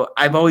someday. So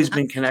I've always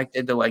been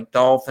connected to like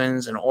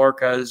dolphins and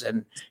orcas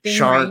and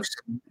sharks.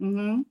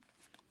 Mm-hmm.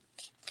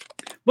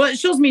 Well, it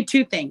shows me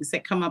two things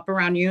that come up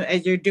around you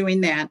as you're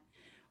doing that.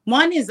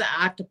 One is the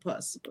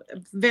octopus, a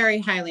very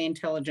highly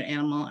intelligent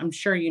animal. I'm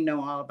sure you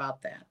know all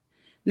about that.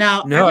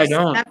 Now, no, I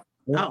don't.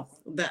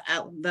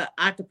 The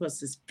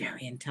octopus is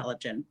very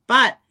intelligent,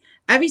 but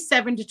every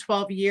 7 to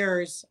 12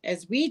 years,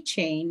 as we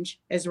change,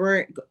 as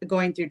we're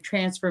going through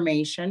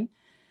transformation,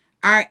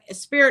 our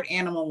spirit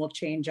animal will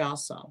change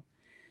also.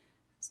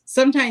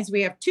 Sometimes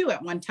we have two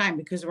at one time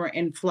because we're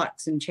in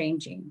flux and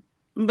changing.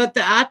 But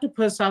the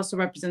octopus also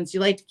represents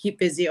you like to keep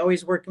busy,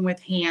 always working with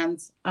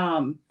hands,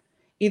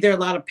 either a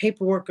lot of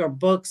paperwork or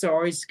books, or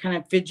always kind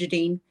of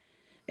fidgeting.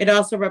 It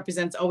also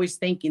represents always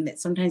thinking that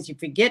sometimes you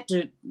forget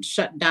to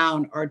shut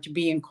down or to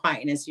be in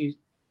quietness. You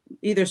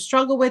either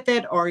struggle with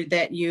it or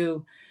that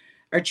you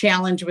are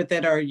challenged with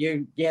it or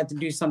you have to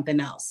do something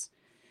else.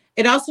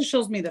 It also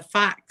shows me the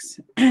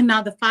fox.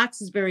 Now, the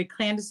fox is very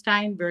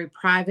clandestine, very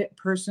private,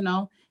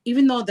 personal.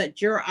 Even though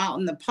that you're out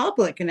in the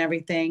public and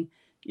everything,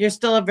 you're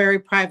still a very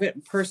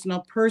private,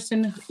 personal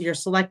person. You're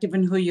selective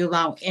in who you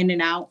allow in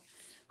and out,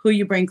 who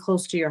you bring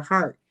close to your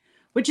heart,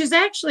 which is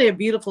actually a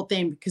beautiful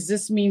thing because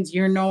this means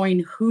you're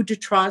knowing who to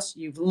trust.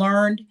 You've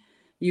learned,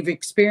 you've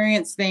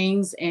experienced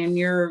things, and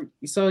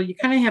so you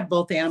kind of have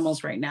both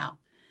animals right now.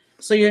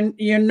 So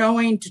you're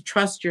knowing to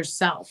trust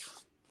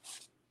yourself.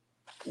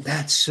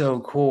 That's so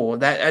cool.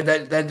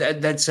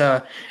 That's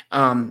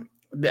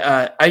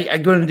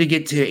I'm going to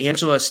get to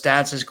Angela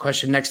Stats'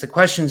 question next. The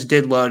questions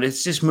did load.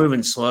 It's just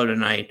moving slow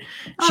tonight.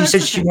 She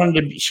said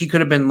she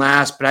could have been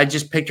last, but I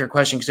just picked her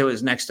question because it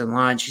was next in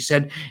line. She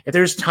said, if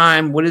there's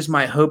time, what is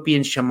my Hopi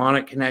and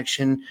shamanic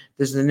connection?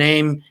 Does the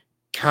name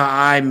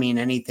Kai mean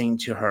anything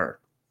to her?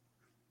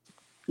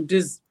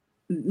 Does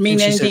mean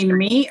anything to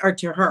me or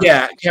to her?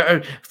 Yeah,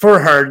 for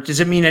her. Does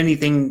it mean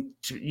anything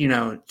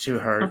to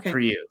her, for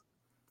you?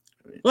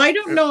 Well, I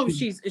don't know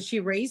if is she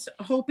raised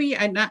Hopi.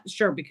 I'm not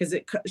sure because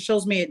it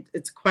shows me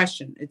it's a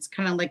question. It's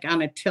kind of like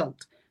on a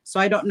tilt. So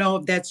I don't know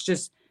if that's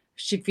just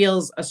she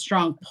feels a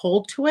strong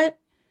pull to it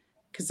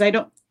because I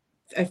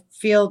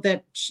feel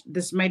that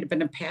this might have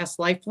been a past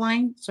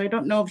lifeline. So I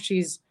don't know if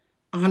she's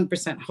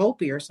 100%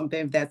 Hopi or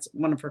something, if that's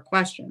one of her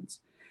questions.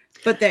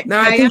 But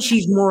I think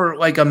she's more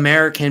like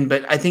American,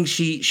 but I think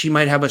she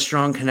might have a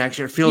strong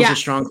connection or feels a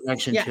strong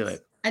connection to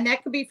it. And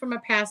that could be from a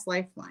past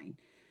lifeline.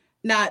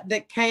 Now,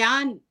 the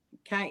Kayan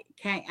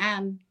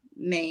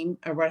name,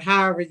 or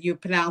however you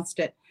pronounced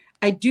it,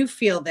 I do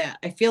feel that.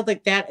 I feel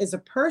like that is a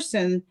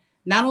person,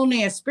 not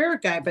only a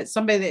spirit guide, but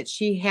somebody that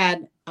she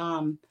had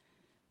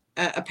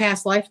a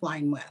past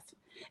lifeline with.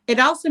 It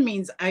also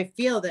means, I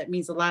feel that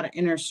means a lot of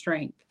inner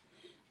strength.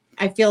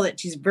 I feel that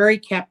she's very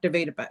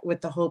captivated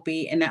with the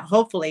Hopi, and that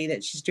hopefully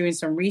that she's doing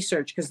some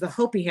research because the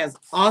Hopi has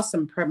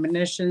awesome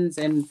premonitions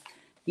and,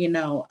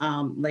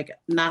 like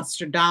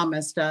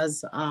Nostradamus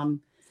does,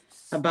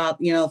 about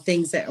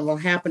things that will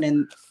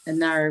happen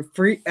in our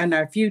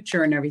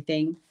future and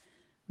everything.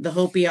 The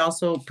Hopi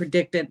also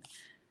predicted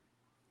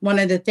one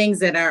of the things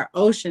that our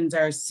oceans,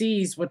 our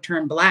seas would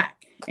turn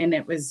black, and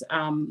it was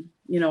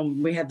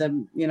we had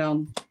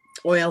the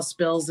oil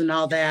spills and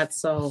all that.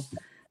 So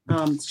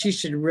she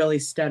should really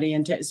study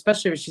into it,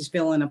 especially if she's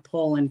feeling a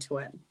pull into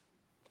it.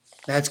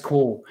 That's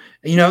cool.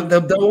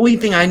 The only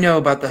thing I know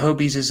about the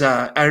Hopis is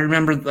I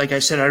remember, like I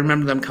said, I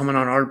remember them coming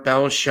on Art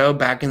Bell's show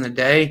back in the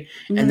day,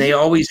 and they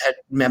always had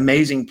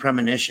amazing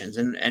premonitions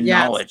and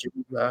knowledge.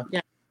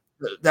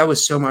 That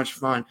was so much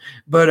fun.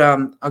 But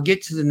I'll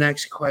get to the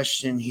next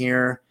question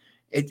here.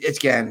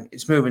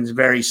 It's moving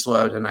very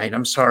slow tonight.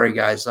 I'm sorry,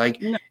 guys.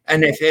 And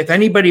if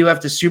anybody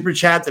left a super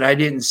chat that I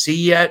didn't see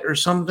yet or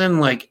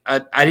something,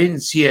 I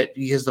didn't see it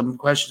because the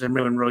questions are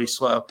moving really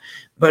slow.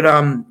 But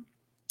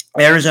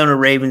Arizona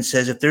Raven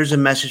says, if there's a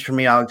message for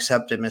me, I'll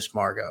accept it, Miss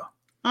Margo.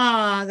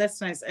 Oh, that's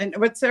nice. And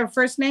what's her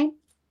first name?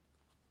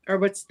 Or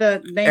what's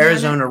the name?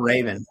 Arizona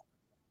Raven.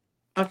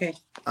 Okay.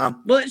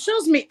 Well, it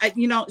shows me,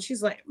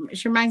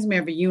 she reminds me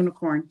of a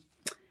unicorn.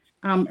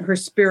 Her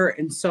spirit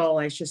and soul,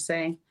 I should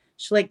say.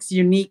 She likes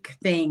unique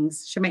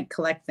things. She might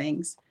collect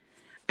things.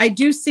 I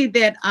do see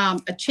that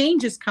a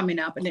change is coming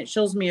up, and it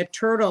shows me a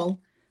turtle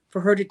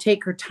for her to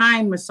take her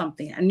time with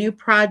something, a new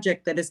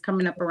project that is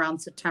coming up around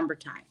September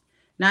time.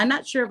 Now, I'm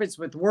not sure if it's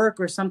with work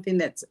or something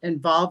that's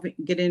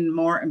getting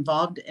more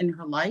involved in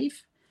her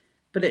life,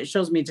 but it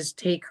shows me just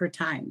take her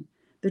time.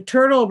 The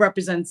turtle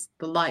represents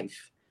the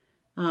life.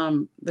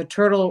 The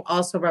turtle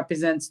also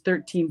represents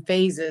 13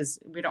 phases.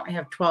 We don't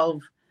have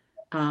 12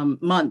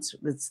 months.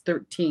 It's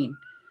 13.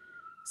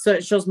 So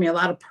it shows me a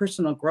lot of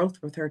personal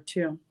growth with her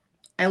too.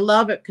 I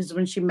love it because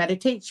when she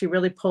meditates, she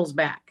really pulls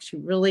back. She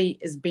really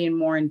is being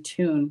more in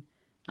tune.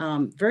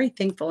 Very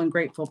thankful and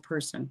grateful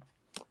person.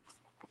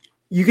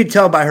 You could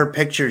tell by her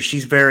picture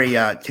she's very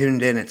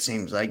tuned in. It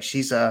seems like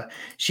she's a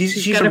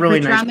really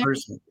nice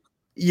person.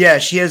 Yeah,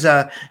 she has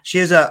a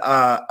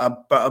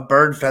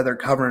bird feather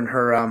covering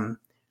her.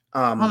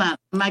 Hold on,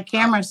 my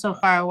camera's so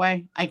far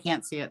away, I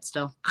can't see it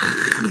still.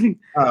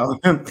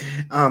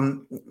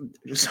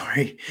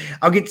 Sorry.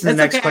 I'll get to the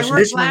next question.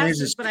 This one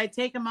is, but I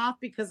take them off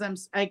because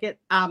I get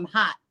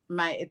hot.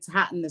 It's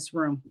hot in this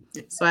room,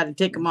 so I had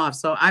to take them off.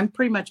 So I'm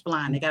pretty much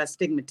blind. I got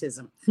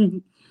astigmatism.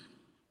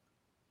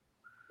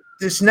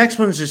 This next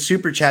one's a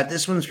super chat.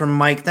 This one's from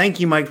Mike. Thank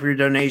you, Mike, for your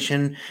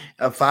donation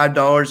of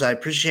 $5. I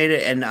appreciate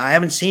it. And I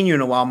haven't seen you in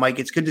a while, Mike.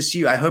 It's good to see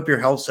you. I hope your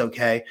health's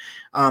okay.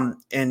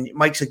 And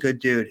Mike's a good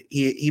dude.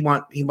 He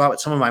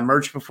bought some of my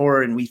merch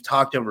before, and we've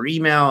talked over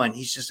email, and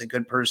he's just a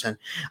good person.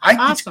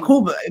 Awesome. It's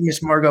cool,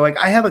 Miss Margo.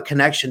 I have a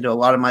connection to a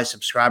lot of my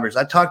subscribers.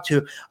 I talk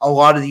to a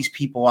lot of these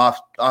people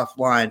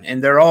offline,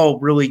 and they're all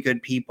really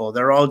good people.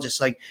 They're all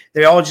just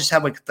they all just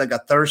have like a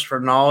thirst for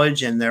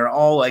knowledge, and they're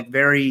all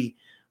very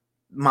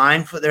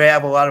mindful. They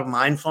have a lot of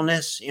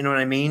mindfulness, you know what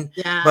I mean?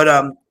 Yeah.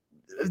 But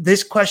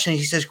this question,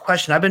 he says,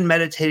 I've been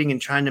meditating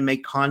and trying to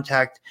make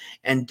contact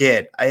and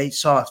did. I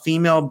saw a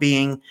female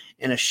being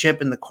in a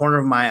ship in the corner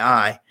of my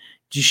eye.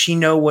 Does she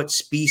know what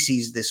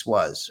species this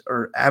was,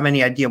 or have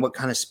any idea what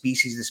kind of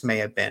species this may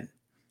have been?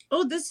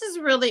 Oh, this is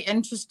really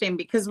interesting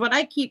because what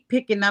I keep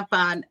picking up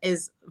on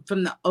is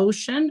from the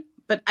ocean,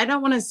 but I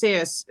don't want to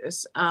say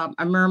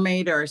a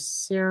mermaid or a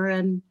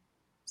siren,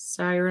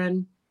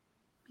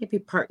 maybe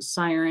part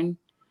siren.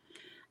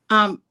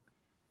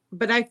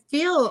 But I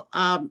feel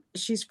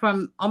she's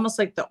from almost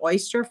like the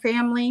oyster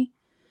family.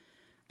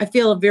 I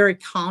feel a very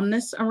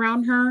calmness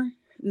around her.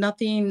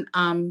 Nothing,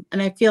 and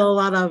I feel a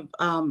lot of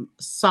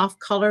soft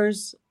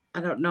colors.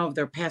 I don't know if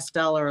they're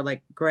pastel or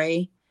like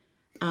gray,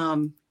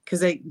 because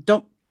they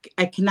don't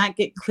I cannot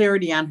get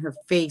clarity on her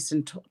face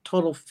and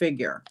total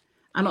figure.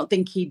 I don't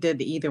think he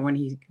did either when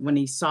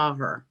he saw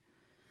her.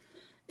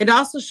 It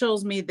also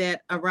shows me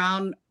that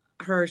around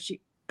her,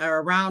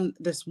 around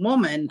this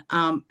woman,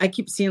 I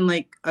keep seeing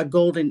like a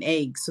golden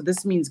egg. So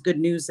this means good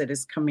news that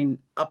is coming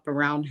up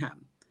around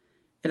him.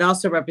 It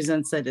also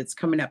represents that it's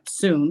coming up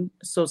soon.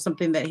 So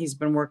something that he's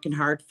been working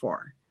hard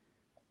for.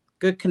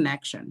 Good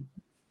connection.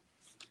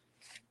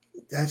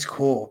 That's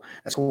cool.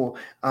 That's cool.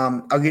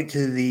 I'll get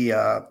to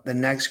the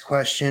next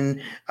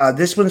question.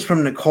 This one's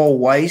from Nicole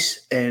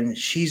Weiss, and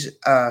she's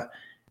a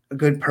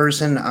good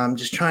person. I'm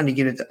just trying to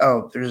get it.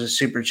 There's a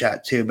super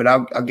chat too, but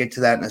I'll get to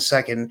that in a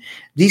second.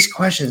 These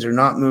questions are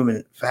not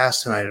moving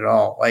fast tonight at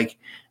all. Like,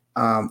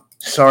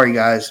 sorry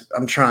guys,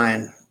 I'm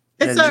trying.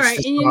 It's all right.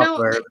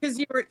 And because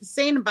you were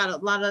saying about a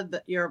lot of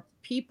your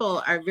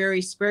people are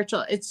very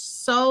spiritual. It's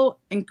so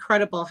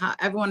incredible how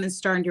everyone is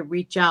starting to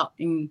reach out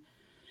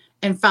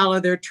and follow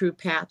their true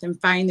path and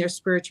find their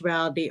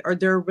spirituality or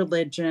their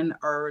religion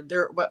or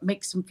what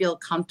makes them feel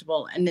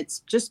comfortable. And it's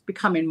just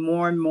becoming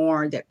more and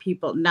more that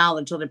people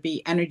knowledge, let it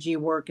be energy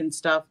work and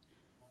stuff.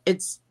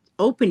 It's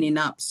opening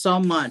up so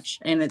much,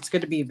 and it's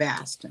going to be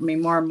vast. I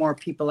mean, more and more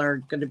people are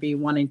going to be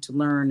wanting to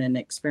learn and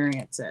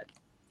experience it.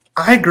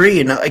 I agree.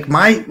 And like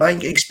my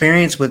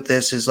experience with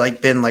this has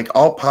like been like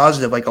all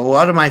positive. Like a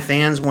lot of my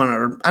fans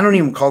I don't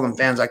even call them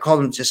fans. I call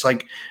them just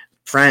like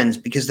friends,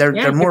 because they're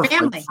more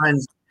like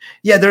friends.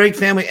 Yeah, they're like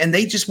family, and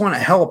they just want to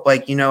help.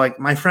 Like, like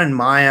my friend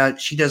Maya,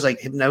 she does like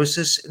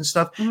hypnosis and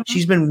stuff. Mm-hmm.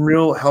 She's been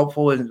real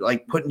helpful in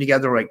like putting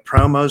together like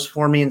promos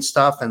for me and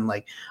stuff. And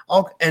like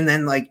and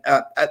then like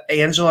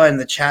Angela in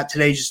the chat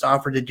today just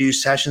offered to do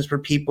sessions for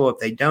people if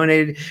they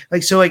donated.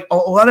 Like, so like a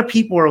lot of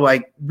people are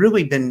like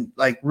really been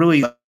like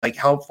really like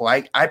helpful.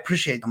 I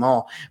appreciate them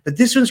all. But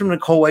this one's from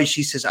Nicole Way.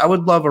 She says, I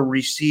would love to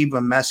receive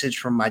a message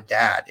from my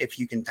dad if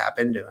you can tap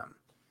into him.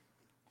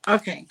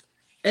 Okay.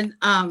 And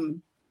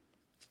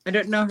I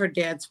don't know her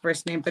dad's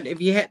first name, but if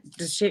you had,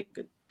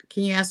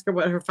 can you ask her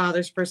what her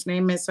father's first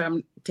name is? So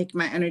I'm taking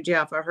my energy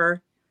off of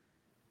her.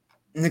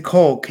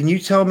 Nicole, can you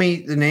tell me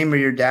the name of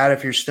your dad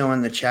if you're still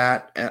in the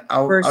chat?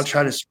 I'll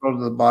try to scroll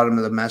to the bottom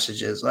of the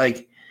messages.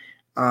 Like,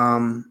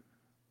 well,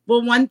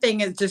 one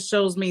thing is just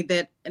shows me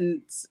that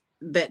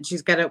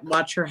she's got to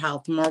watch her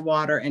health, more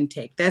water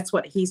intake. That's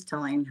what he's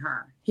telling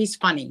her. He's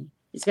funny.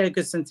 He's got a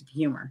good sense of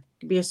humor. He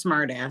could be a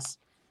smart ass.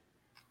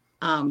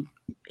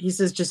 He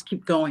says, just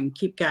keep going,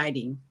 keep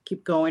guiding,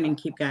 keep going and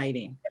keep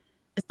guiding.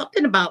 It's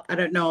something about, I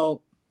don't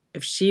know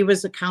if she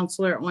was a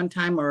counselor at one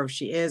time or if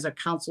she is or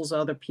counsels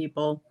other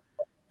people,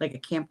 like a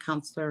camp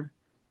counselor,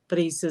 but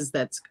he says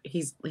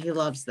he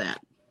loves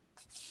that.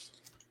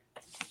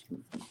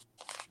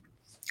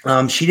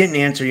 She didn't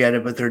answer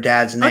yet with her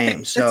dad's name.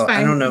 Okay, so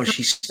I don't know if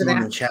she's still in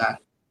the chat.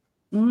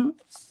 Mm-hmm.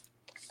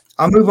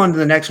 I'll move on to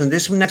the next one.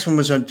 This next one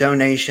was a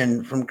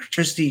donation from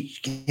Christy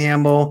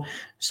Campbell.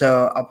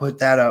 So I'll put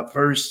that up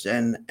first.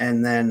 And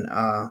then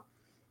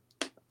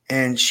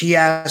she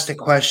asked a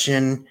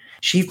question.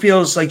 She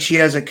feels like she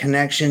has a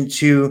connection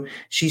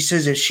she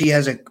says if she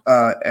has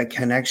a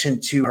connection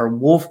to her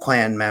Wolf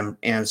Clan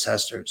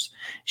ancestors.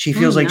 She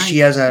feels like she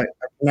has a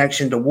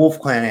connection to Wolf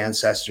Clan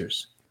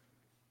ancestors.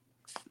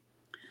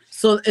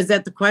 So is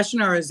that the question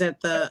or is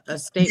that the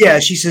statement? Yeah,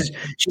 she says,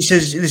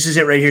 this is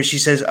it right here. She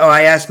says,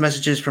 I asked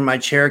messages from my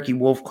Cherokee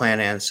Wolf Clan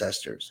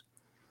ancestors.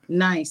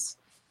 Nice.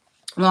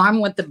 Well,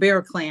 I'm with the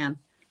Bear Clan.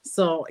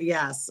 So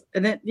yes.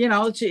 And it,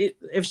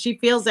 if she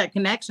feels that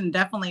connection,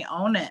 definitely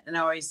own it. And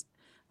I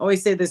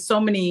always say there's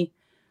so many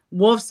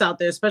wolves out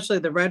there, especially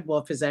the red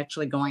wolf is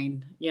actually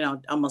going,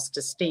 almost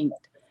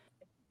distinct.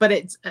 But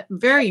it's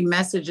very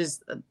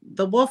messages.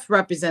 The wolf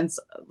represents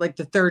like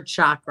the third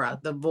chakra,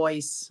 the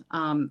voice,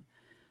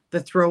 the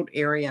throat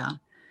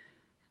area.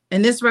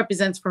 And this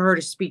represents for her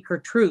to speak her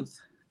truth,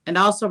 and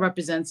also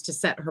represents to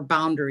set her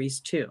boundaries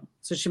too.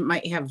 So she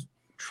might have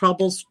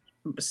troubles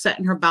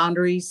setting her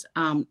boundaries,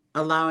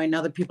 allowing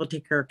other people to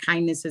take her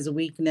kindness as a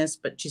weakness,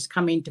 but she's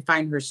coming to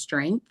find her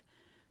strength,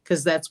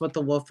 because that's what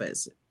the wolf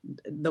is.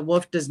 The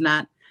wolf does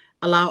not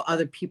allow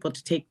other people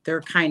to take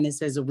their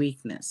kindness as a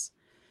weakness.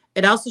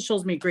 It also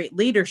shows me great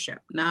leadership.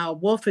 Now,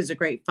 Wolf is a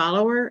great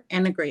follower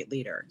and a great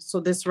leader. So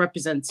this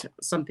represents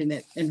something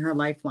that in her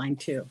lifeline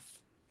too.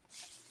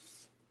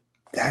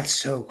 That's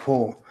so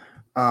cool.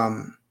 Let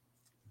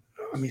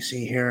me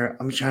see here.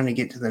 I'm trying to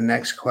get to the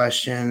next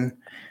question.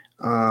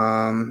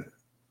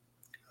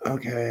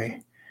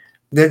 Okay.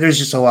 There's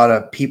just a lot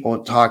of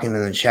people talking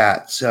in the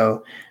chat.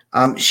 So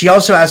she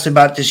also asked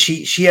about,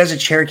 she has a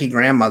Cherokee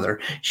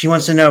grandmother. She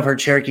wants to know if her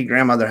Cherokee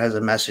grandmother has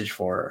a message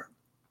for her.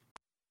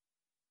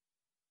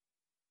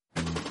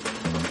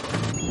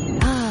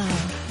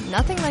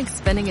 Nothing like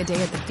spending a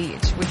day at the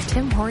beach with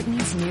Tim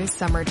Hortons' new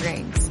summer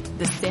drinks.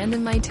 The sand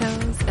in my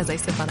toes as I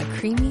sip on a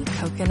creamy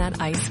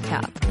coconut ice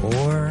cap.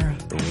 Or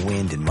the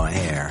wind in my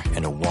hair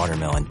and a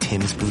watermelon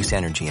Tim's Boost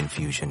Energy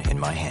infusion in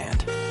my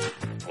hand.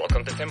 Well,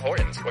 Welcome to Tim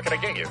Hortons. What can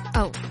I get you?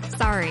 Oh,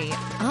 sorry.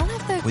 I'll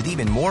have the... With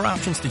even more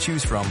options to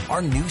choose from,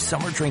 our new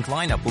summer drink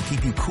lineup will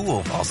keep you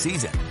cool all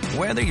season.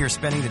 Whether you're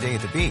spending the day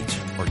at the beach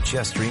or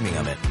just dreaming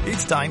of it,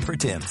 it's time for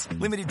Tim's.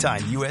 Limited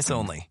time, U.S.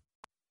 only.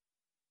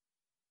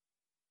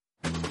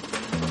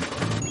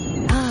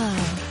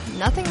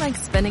 Nothing like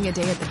spending a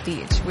day at the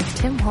beach with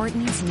Tim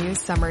Hortons' new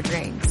summer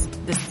drinks.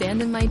 The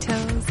sand in my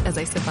toes as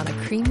I sip on a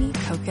creamy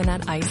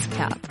coconut ice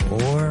cap.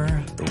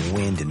 Or the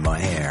wind in my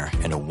hair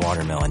and a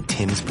watermelon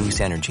Tim's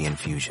Boost Energy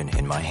infusion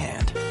in my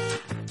hand.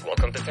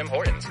 Welcome to Tim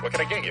Hortons. What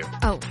can I get you?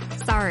 Oh,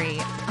 sorry.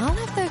 I'll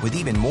have the... With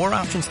even more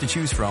options to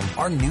choose from,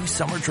 our new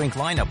summer drink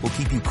lineup will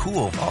keep you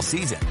cool all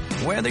season.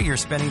 Whether you're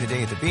spending the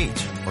day at the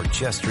beach or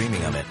just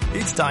dreaming of it,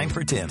 it's time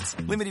for Tim's.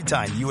 Limited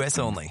time, U.S.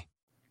 only.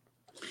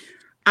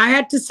 I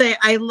had to say,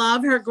 I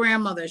love her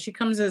grandmother. She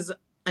comes as,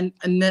 and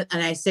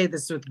I say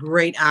this with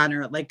great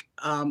honor, like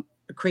a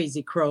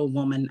crazy crow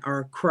woman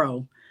or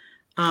crow.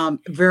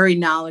 Very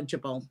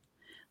knowledgeable.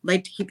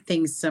 Like to keep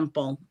things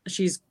simple.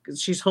 She's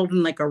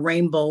holding like a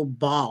rainbow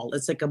ball.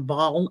 It's like a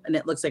ball and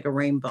it looks like a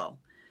rainbow.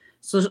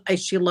 So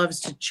she loves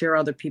to cheer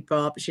other people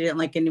up. She didn't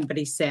like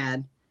anybody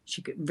sad.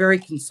 Very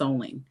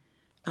consoling.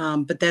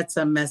 But that's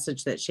a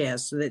message that she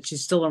has, so that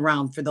she's still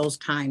around for those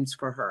times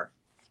for her.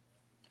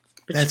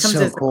 But that's she comes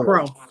so as cool. A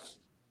crow.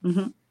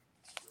 Mm-hmm.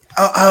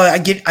 I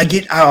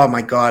get. Oh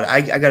my God.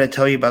 I got to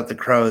tell you about the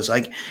crows.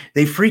 Like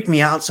they freak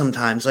me out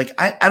sometimes. Like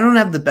I don't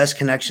have the best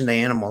connection to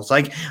animals.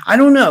 Like, I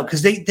don't know.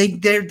 Cause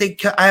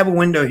I have a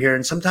window here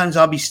and sometimes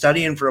I'll be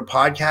studying for a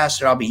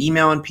podcast or I'll be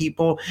emailing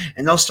people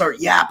and they'll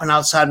start yapping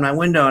outside my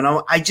window.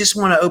 And I just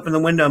want to open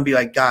the window and be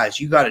like, guys,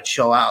 you got to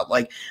chill out.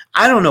 Like,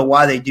 I don't know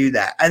why they do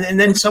that. And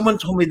then someone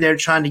told me they're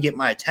trying to get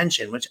my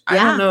attention, which I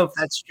don't know if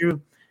that's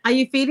true. Are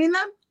you feeding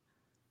them?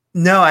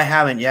 No, I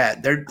haven't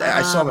yet.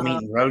 I saw them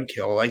eating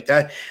roadkill like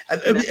that.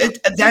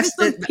 That's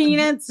the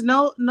peanuts.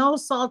 No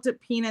salted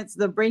peanuts.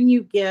 They'll bring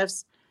you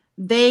gifts.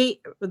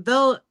 The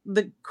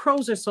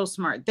crows are so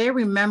smart. They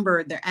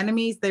remember their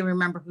enemies. They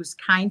remember who's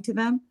kind to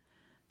them.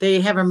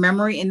 They have a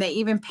memory, and they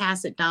even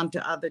pass it down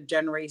to other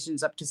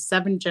generations, up to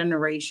 7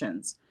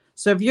 generations.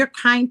 So if you're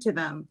kind to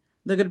them,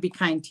 they're going to be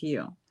kind to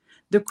you.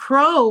 The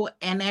crow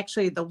and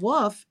actually the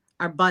wolf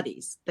are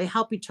buddies. They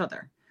help each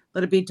other.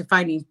 Let it be to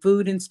finding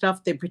food and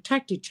stuff. They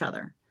protect each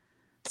other.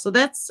 So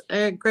that's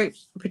a great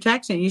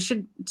protection. You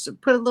should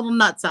put a little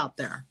nuts out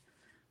there.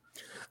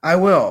 I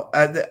will.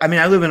 I mean,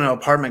 I live in an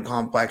apartment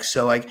complex,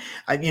 so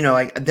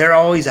they're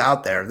always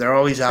out there. They're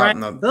always out.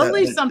 Right. They'll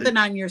leave something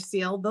on your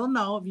seal. They'll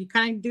know if you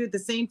kind of do it at the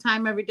same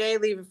time every day.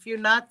 Leave a few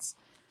nuts.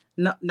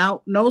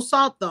 No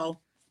salt though.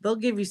 They'll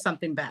give you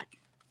something back.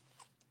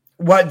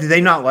 What, do they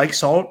not like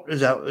salt?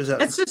 Is that?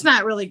 It's just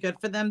not really good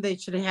for them. They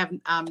should have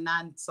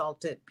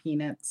non-salted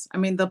peanuts. I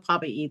mean, they'll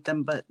probably eat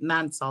them, but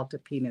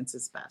non-salted peanuts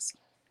is best.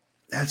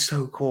 That's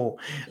so cool.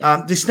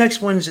 Yeah. This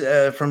next one's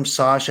from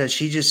Sasha.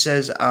 She just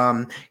says,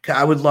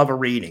 I would love a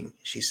reading,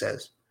 she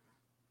says.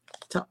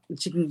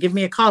 She can give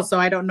me a call. So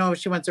I don't know if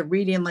she wants a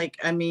reading,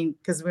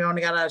 because we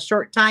only got a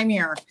short time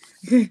here.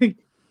 Usually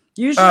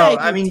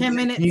I do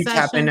 10-minute can you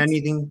sessions. Tap in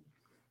anything?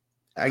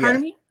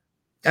 Pardon me?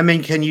 I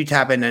mean, can you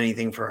tap in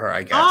anything for her,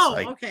 I guess? Oh,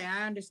 okay.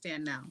 I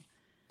understand now.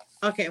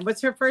 Okay.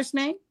 What's her first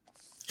name?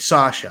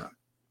 Sasha.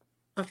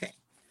 Okay.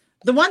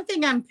 The one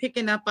thing I'm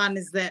picking up on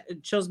is that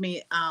it shows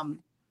me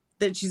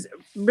that she's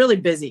really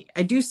busy.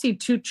 I do see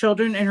 2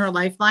 children in her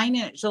lifeline,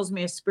 and it shows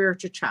me a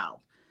spiritual child.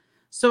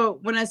 So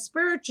when a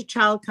spiritual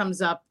child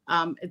comes up,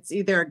 it's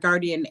either a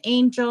guardian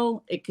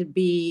angel. It could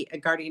be a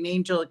guardian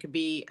angel. It could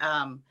be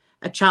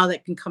a child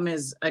that can come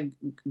as a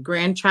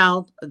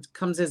grandchild. It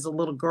comes as a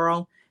little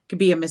girl. Could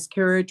be a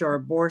miscarriage or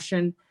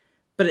abortion,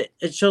 but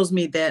it shows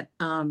me that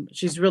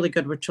she's really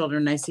good with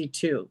children. I see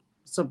 2.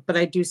 So, but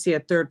I do see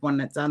a 3rd one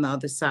that's on the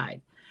other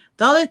side.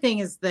 The other thing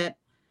is that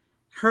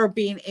her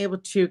being able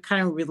to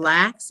kind of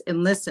relax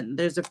and listen.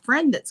 There's a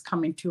friend that's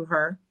coming to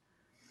her,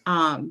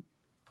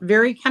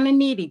 very kind of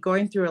needy,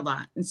 going through a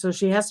lot. And so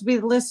she has to be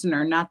the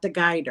listener, not the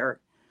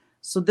guider.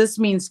 So this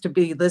means to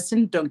be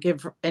listened. Don't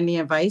give any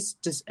advice.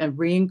 Just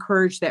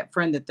re-encourage that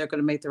friend that they're going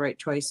to make the right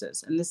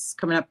choices. And this is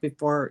coming up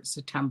before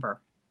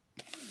September.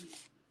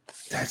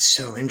 That's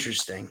so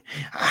interesting.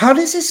 How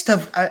does this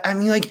stuff,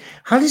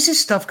 how does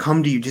this stuff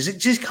come to you? Does it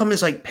just come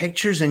as like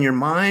pictures in your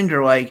mind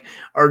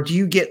or do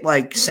you get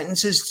like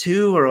sentences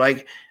too? Or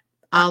like,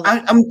 all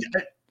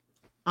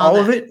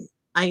of it?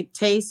 I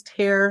taste,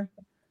 hear,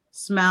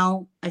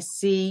 smell, I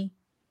see,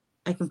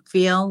 I can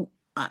feel.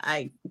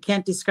 I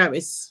can't describe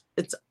it.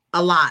 It's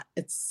a lot.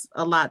 It's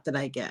a lot that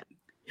I get.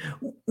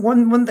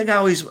 One thing I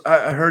always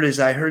heard is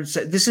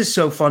this is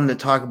so fun to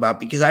talk about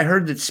because I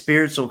heard that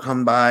spirits will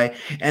come by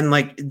and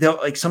they'll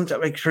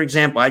sometimes, for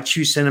example, I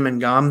chew cinnamon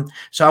gum.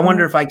 So I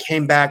wonder if I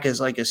came back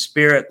as like a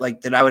spirit,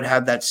 that I would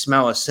have that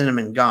smell of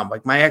cinnamon gum.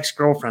 Like my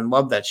ex-girlfriend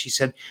loved that. She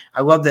said,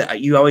 I love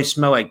that you always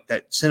smell like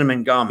that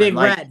cinnamon gum. Big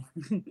red.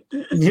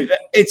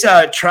 It's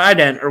a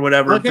Trident or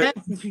whatever. Okay.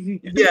 But,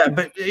 yeah,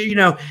 but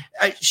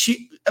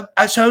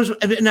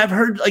and I've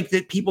heard like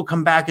that people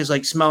come back as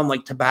like smelling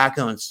like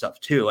tobacco and stuff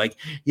too. Like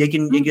you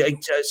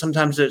get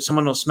sometimes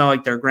someone will smell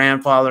like their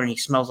grandfather and he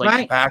smells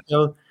like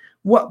tobacco.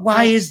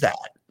 Why is that?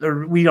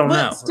 Or we don't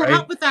know. It's to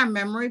help with our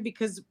memory,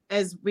 because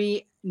as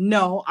we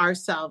know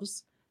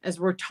ourselves, as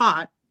we're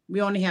taught,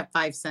 we only have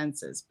 5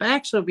 senses, but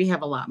actually we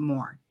have a lot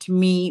more. To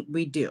me,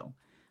 we do.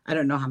 I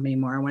don't know how many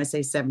more. I want to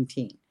say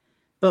 17,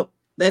 but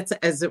that's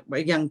as a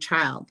young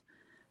child.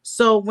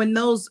 So when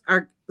those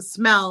are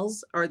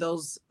smells or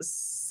those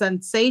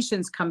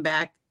sensations come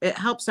back, it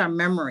helps our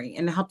memory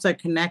and it helps our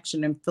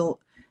connection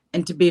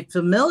and to be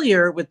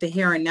familiar with the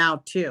here and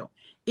now too.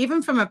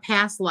 Even from a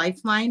past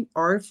lifeline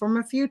or from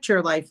a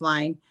future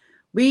lifeline,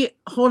 we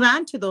hold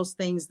on to those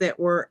things that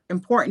were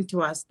important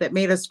to us, that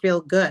made us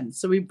feel good.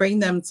 So we bring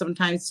them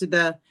sometimes to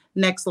the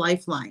next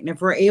lifeline. If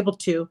we're able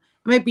to, it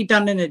might be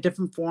done in a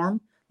different form.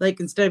 Like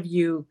instead of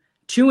you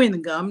chewing the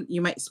gum,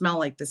 you might smell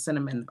like the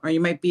cinnamon, or you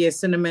might be a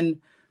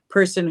cinnamon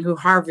person who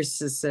harvests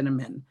the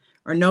cinnamon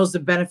or knows the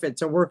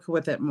benefits or work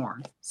with it more.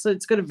 So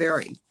it's going to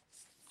vary.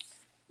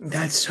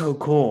 That's so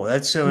cool.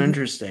 That's so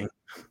interesting.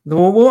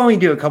 We'll only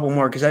do a couple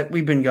more because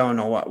we've been going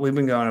a lot. We've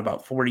been going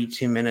about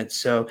 42 minutes.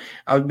 So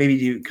I'll maybe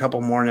do a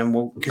couple more and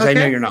then because I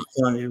know you're not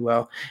feeling too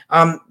well.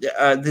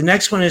 The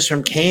next one is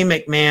from Kay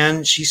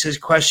McMahon. She says,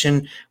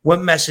 question,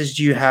 what message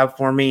do you have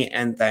for me?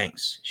 And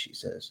thanks, she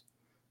says.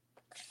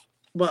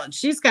 Well,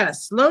 she's got to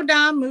slow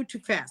down, move too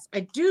fast.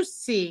 I do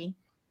see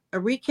a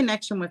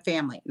reconnection with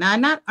family. Now,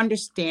 I'm not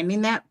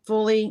understanding that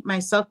fully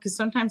myself because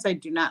sometimes I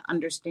do not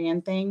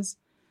understand things,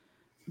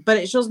 but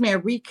it shows me a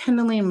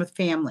rekindling with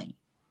family.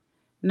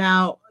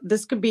 Now,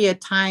 this could be a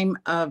time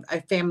of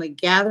a family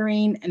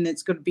gathering, and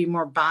it's going to be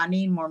more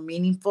bonding, more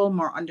meaningful,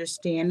 more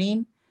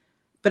understanding,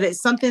 but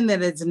it's something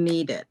that is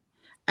needed.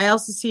 I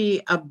also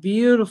see a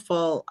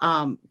beautiful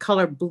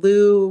color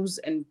blues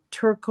and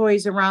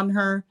turquoise around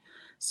her.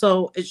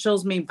 So it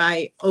shows me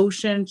by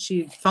ocean,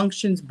 she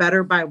functions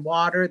better by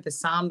water, the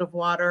sound of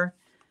water,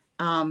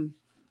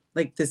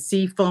 like the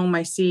sea foam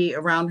I see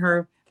around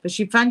her. But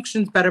she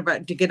functions better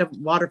to get a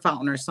water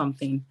fountain or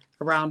something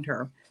around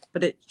her.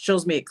 But it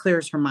shows me it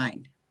clears her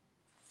mind.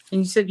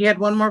 And you said you had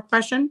one more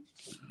question?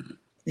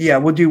 Yeah,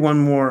 we'll do one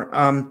more.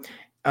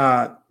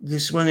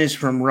 This one is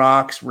from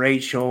Rox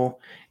Rachel,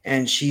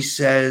 and she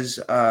says,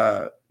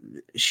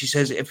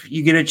 if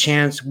you get a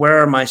chance, where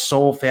are my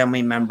soul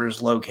family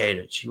members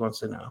located? She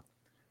wants to know.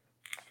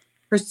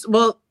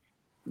 Well,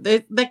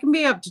 that can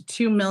be up to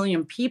 2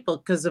 million people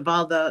because of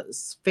all the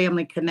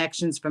family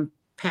connections from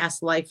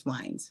past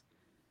lifelines.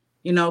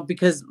 You know,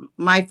 because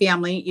my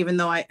family, even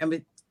though I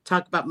would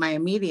talk about my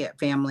immediate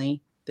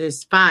family,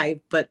 there's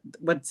 5, but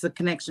what's the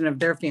connection of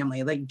their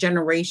family? Like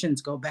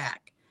generations go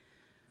back.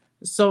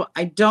 So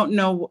I don't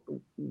know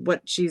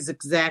what she's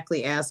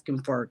exactly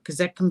asking for, because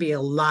that can be a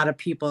lot of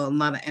people and a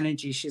lot of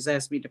energy she's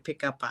asked me to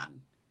pick up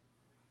on.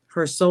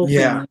 Her soul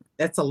family,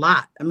 that's a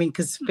lot. I mean,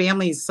 because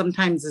family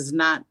sometimes is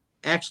not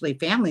actually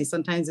family.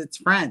 Sometimes it's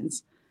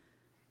friends.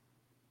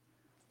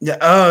 Yeah.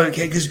 Oh,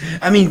 okay. Because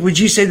I mean, would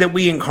you say that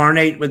we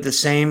incarnate with the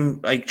same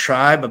like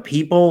tribe of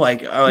people?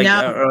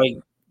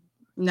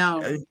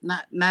 No,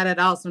 not at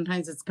all.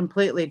 Sometimes it's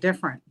completely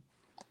different.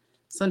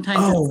 Sometimes.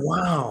 Oh,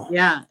 wow.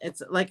 Yeah.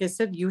 It's like I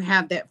said, you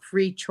have that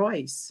free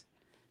choice.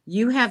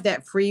 You have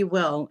that free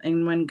will.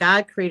 And when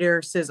God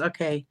Creator says,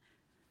 okay,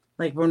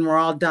 like when we're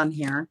all done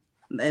here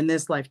in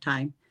this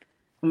lifetime,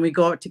 when we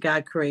go out to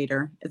God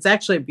Creator, it's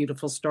actually a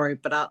beautiful story,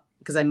 but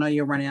because I know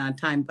you're running out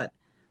of time, but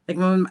like,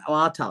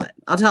 I'll tell it.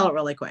 I'll tell it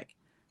really quick.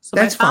 So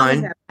that's my father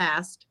fine. had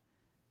passed,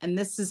 and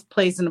this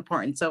plays an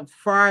important. So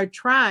for our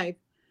tribe,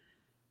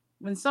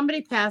 when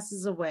somebody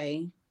passes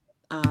away,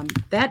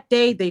 that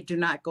day they do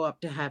not go up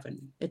to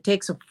heaven. It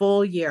takes a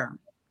full year.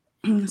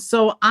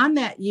 So on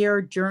that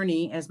year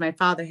journey, as my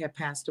father had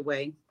passed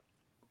away,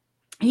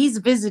 he's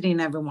visiting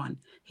everyone.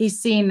 He's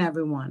seeing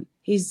everyone.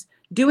 He's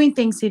doing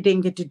things he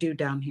didn't get to do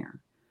down here.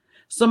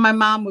 So my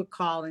mom would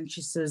call and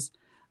she says,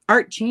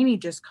 Art Cheney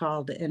just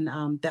called, and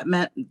that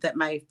meant that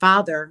my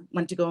father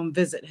went to go and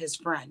visit his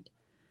friend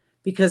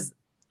because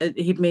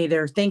he made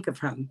her think of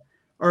him.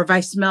 Or if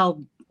I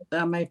smelled,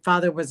 my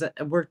father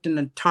worked in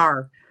a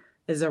tar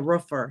as a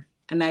roofer,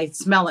 and I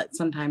smell it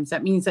sometimes.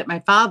 That means that my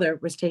father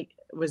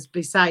was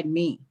beside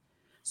me.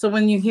 So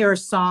when you hear a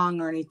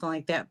song or anything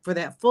like that for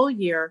that full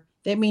year,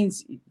 that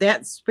means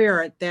that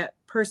spirit, that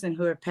person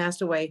who had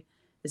passed away,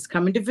 is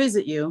coming to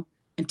visit you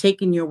and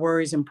taking your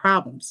worries and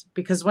problems,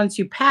 because once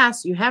you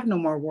pass, you have no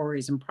more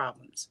worries and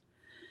problems.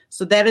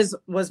 So that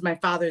was my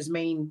father's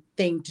main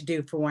thing to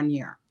do for 1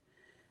 year.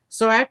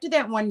 So after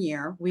that 1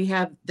 year, we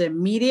have the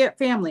immediate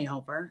family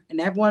over, and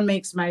everyone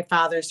makes my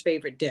father's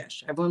favorite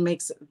dish. Everyone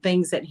makes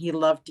things that he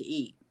loved to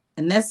eat.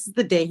 And this is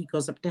the day he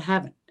goes up to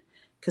heaven.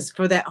 Because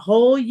for that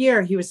whole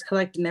year, he was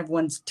collecting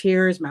everyone's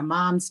tears, my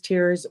mom's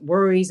tears,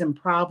 worries and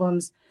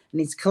problems, and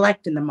he's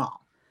collecting them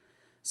all.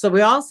 So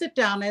we all sit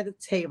down at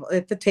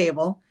the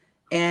table,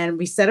 and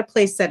we set a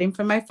place setting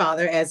for my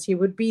father as he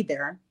would be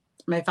there.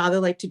 My father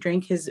liked to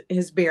drink his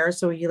beer,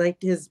 so he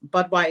liked his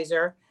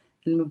Budweiser,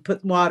 and we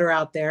put water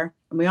out there,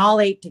 and we all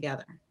ate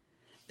together.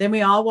 Then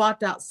we all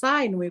walked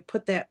outside and we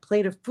put that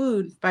plate of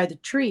food by the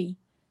tree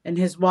and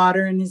his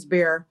water and his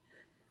beer,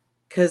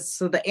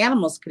 so the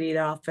animals could eat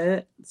off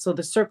it. So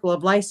the circle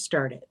of life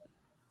started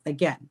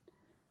again.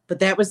 But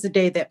that was the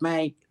day that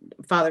my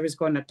father was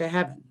going up to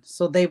heaven.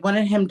 So they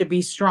wanted him to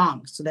be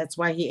strong. So that's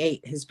why he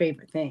ate his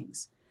favorite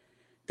things.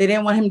 They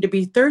didn't want him to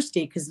be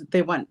thirsty because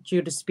they want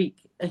you to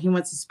speak. He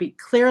wants to speak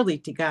clearly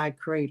to God,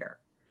 Creator.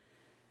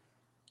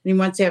 And he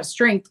wants to have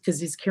strength because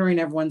he's carrying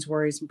everyone's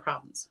worries and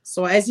problems.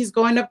 So as he's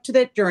going up to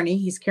that journey,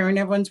 he's carrying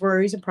everyone's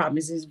worries and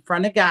problems. He's in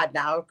front of God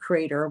now,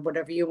 Creator,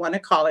 whatever you want to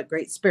call it,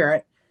 Great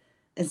Spirit,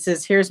 and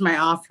says, here's my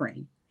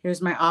offering. Here's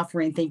my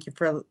offering. Thank you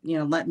for,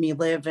 letting me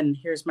live. And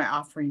here's my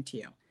offering to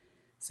you.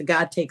 So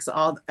God takes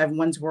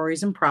everyone's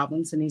worries and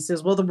problems. And he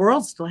says, well, the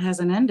world still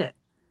hasn't ended.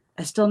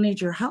 I still need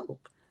your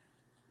help.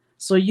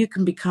 So you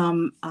can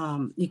become,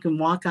 you can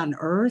walk on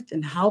earth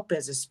and help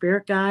as a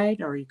spirit guide,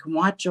 or you can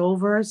watch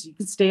over. So you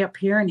can stay up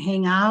here and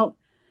hang out.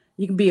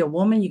 You can be a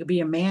woman, you can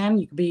be a man,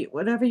 you can be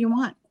whatever you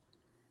want.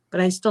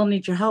 But I still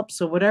need your help.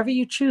 So whatever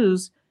you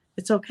choose,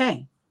 it's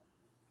okay.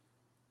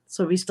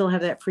 So we still have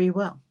that free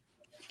will.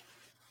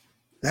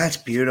 That's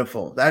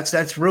beautiful.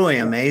 That's really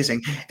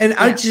amazing. And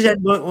I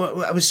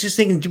was just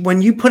thinking,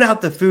 when you put out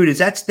the food,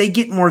 they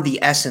get more of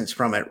the essence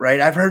from it, right?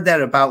 I've heard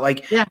that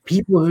about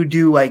people who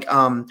do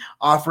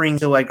offerings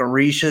to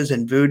Orishas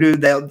and voodoo.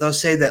 They'll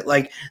say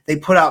that they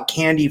put out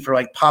candy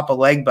for Papa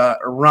Legba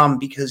or rum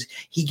because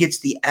he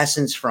gets the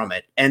essence from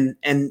it. And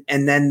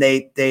then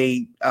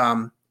they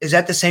is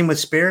that the same with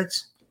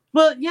spirits?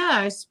 Well,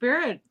 yeah,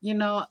 spirit,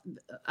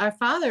 my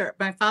father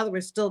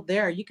was still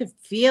there. You could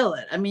feel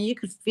it. I mean, you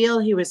could feel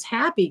he was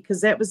happy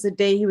because that was the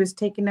day he was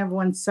taking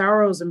everyone's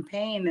sorrows and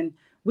pain. And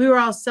we were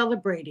all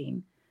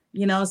celebrating,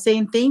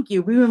 saying thank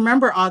you. We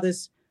remember all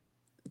this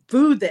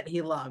food that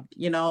he loved,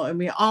 and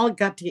we all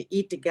got to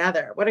eat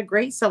together. What a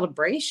great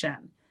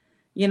celebration,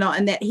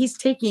 and that he's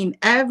taking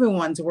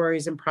everyone's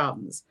worries and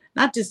problems,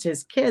 not just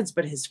his kids,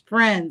 but his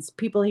friends,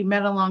 people he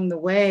met along the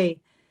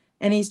way.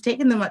 And he's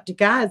taking them up to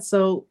God.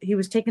 So he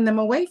was taking them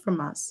away from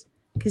us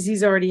because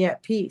he's already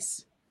at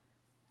peace.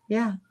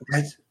 Yeah.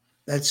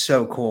 That's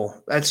so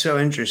cool. That's so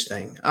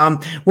interesting.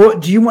 Well,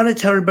 do you want to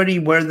tell everybody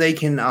where they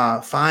can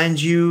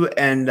find you,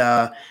 and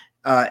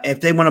if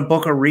they want to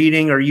book a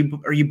reading? Are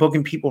you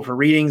booking people for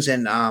readings?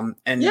 And do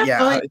you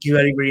let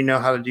everybody know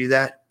how to do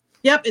that?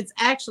 Yep. It's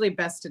actually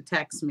best to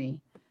text me.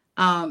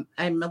 I'm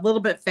a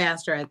little bit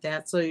faster at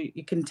that. So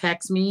you can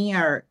text me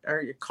or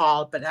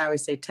call, but I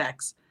always say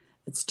text.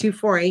 It's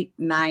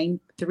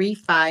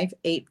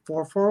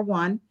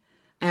 248-935-8441.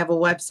 I have a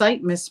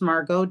website,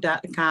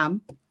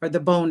 missmargo.com or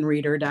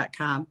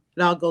thebonereader.com.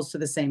 It all goes to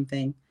the same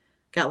thing.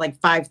 Got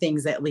 5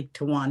 things that leak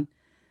to one.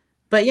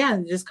 But yeah,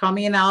 just call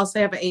me, and I also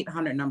have an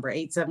 800 number,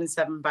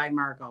 877 by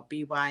Margo,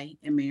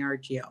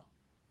 BYMARGO.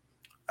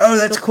 Oh,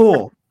 that's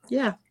cool.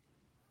 Yeah.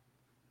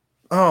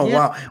 Oh, yeah.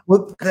 Wow.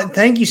 Well,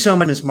 thank you so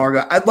much, Miss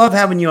Margo. I'd love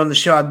having you on the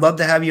show. I'd love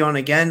to have you on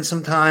again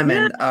sometime.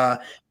 Yeah.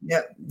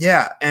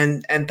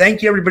 And And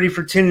thank you, everybody,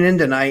 for tuning in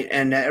tonight.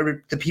 And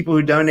the people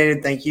who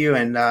donated, thank you.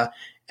 And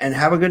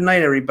have a good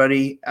night,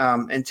 everybody.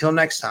 Until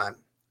next time.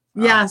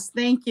 Yes.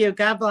 Thank you.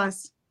 God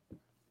bless.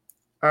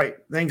 All right.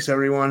 Thanks,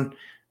 everyone.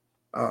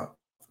 All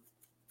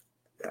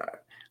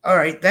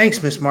right.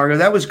 Thanks, Miss Margo.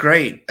 That was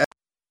great.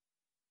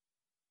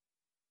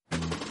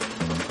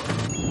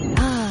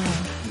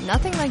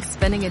 Nothing like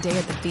spending a day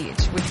at the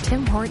beach with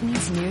Tim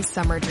Hortons' new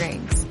summer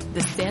drinks. The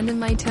sand in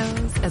my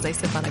toes as I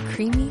sip on a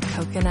creamy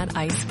coconut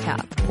ice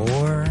cap.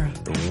 Or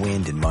the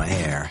wind in my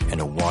hair and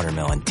a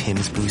watermelon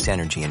Tim's Boost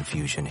Energy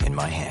infusion in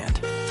my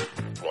hand.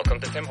 Welcome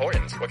to Tim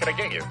Hortons. What can I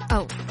get you?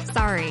 Oh,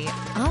 sorry.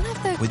 I'll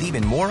have the... With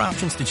even more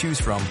options to choose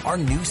from, our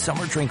new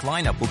summer drink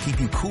lineup will keep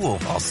you cool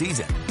all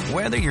season.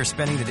 Whether you're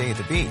spending the day at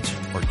the beach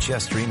or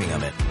just dreaming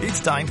of it,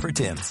 it's time for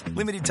Tim's.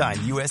 Limited time,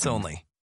 U.S. only.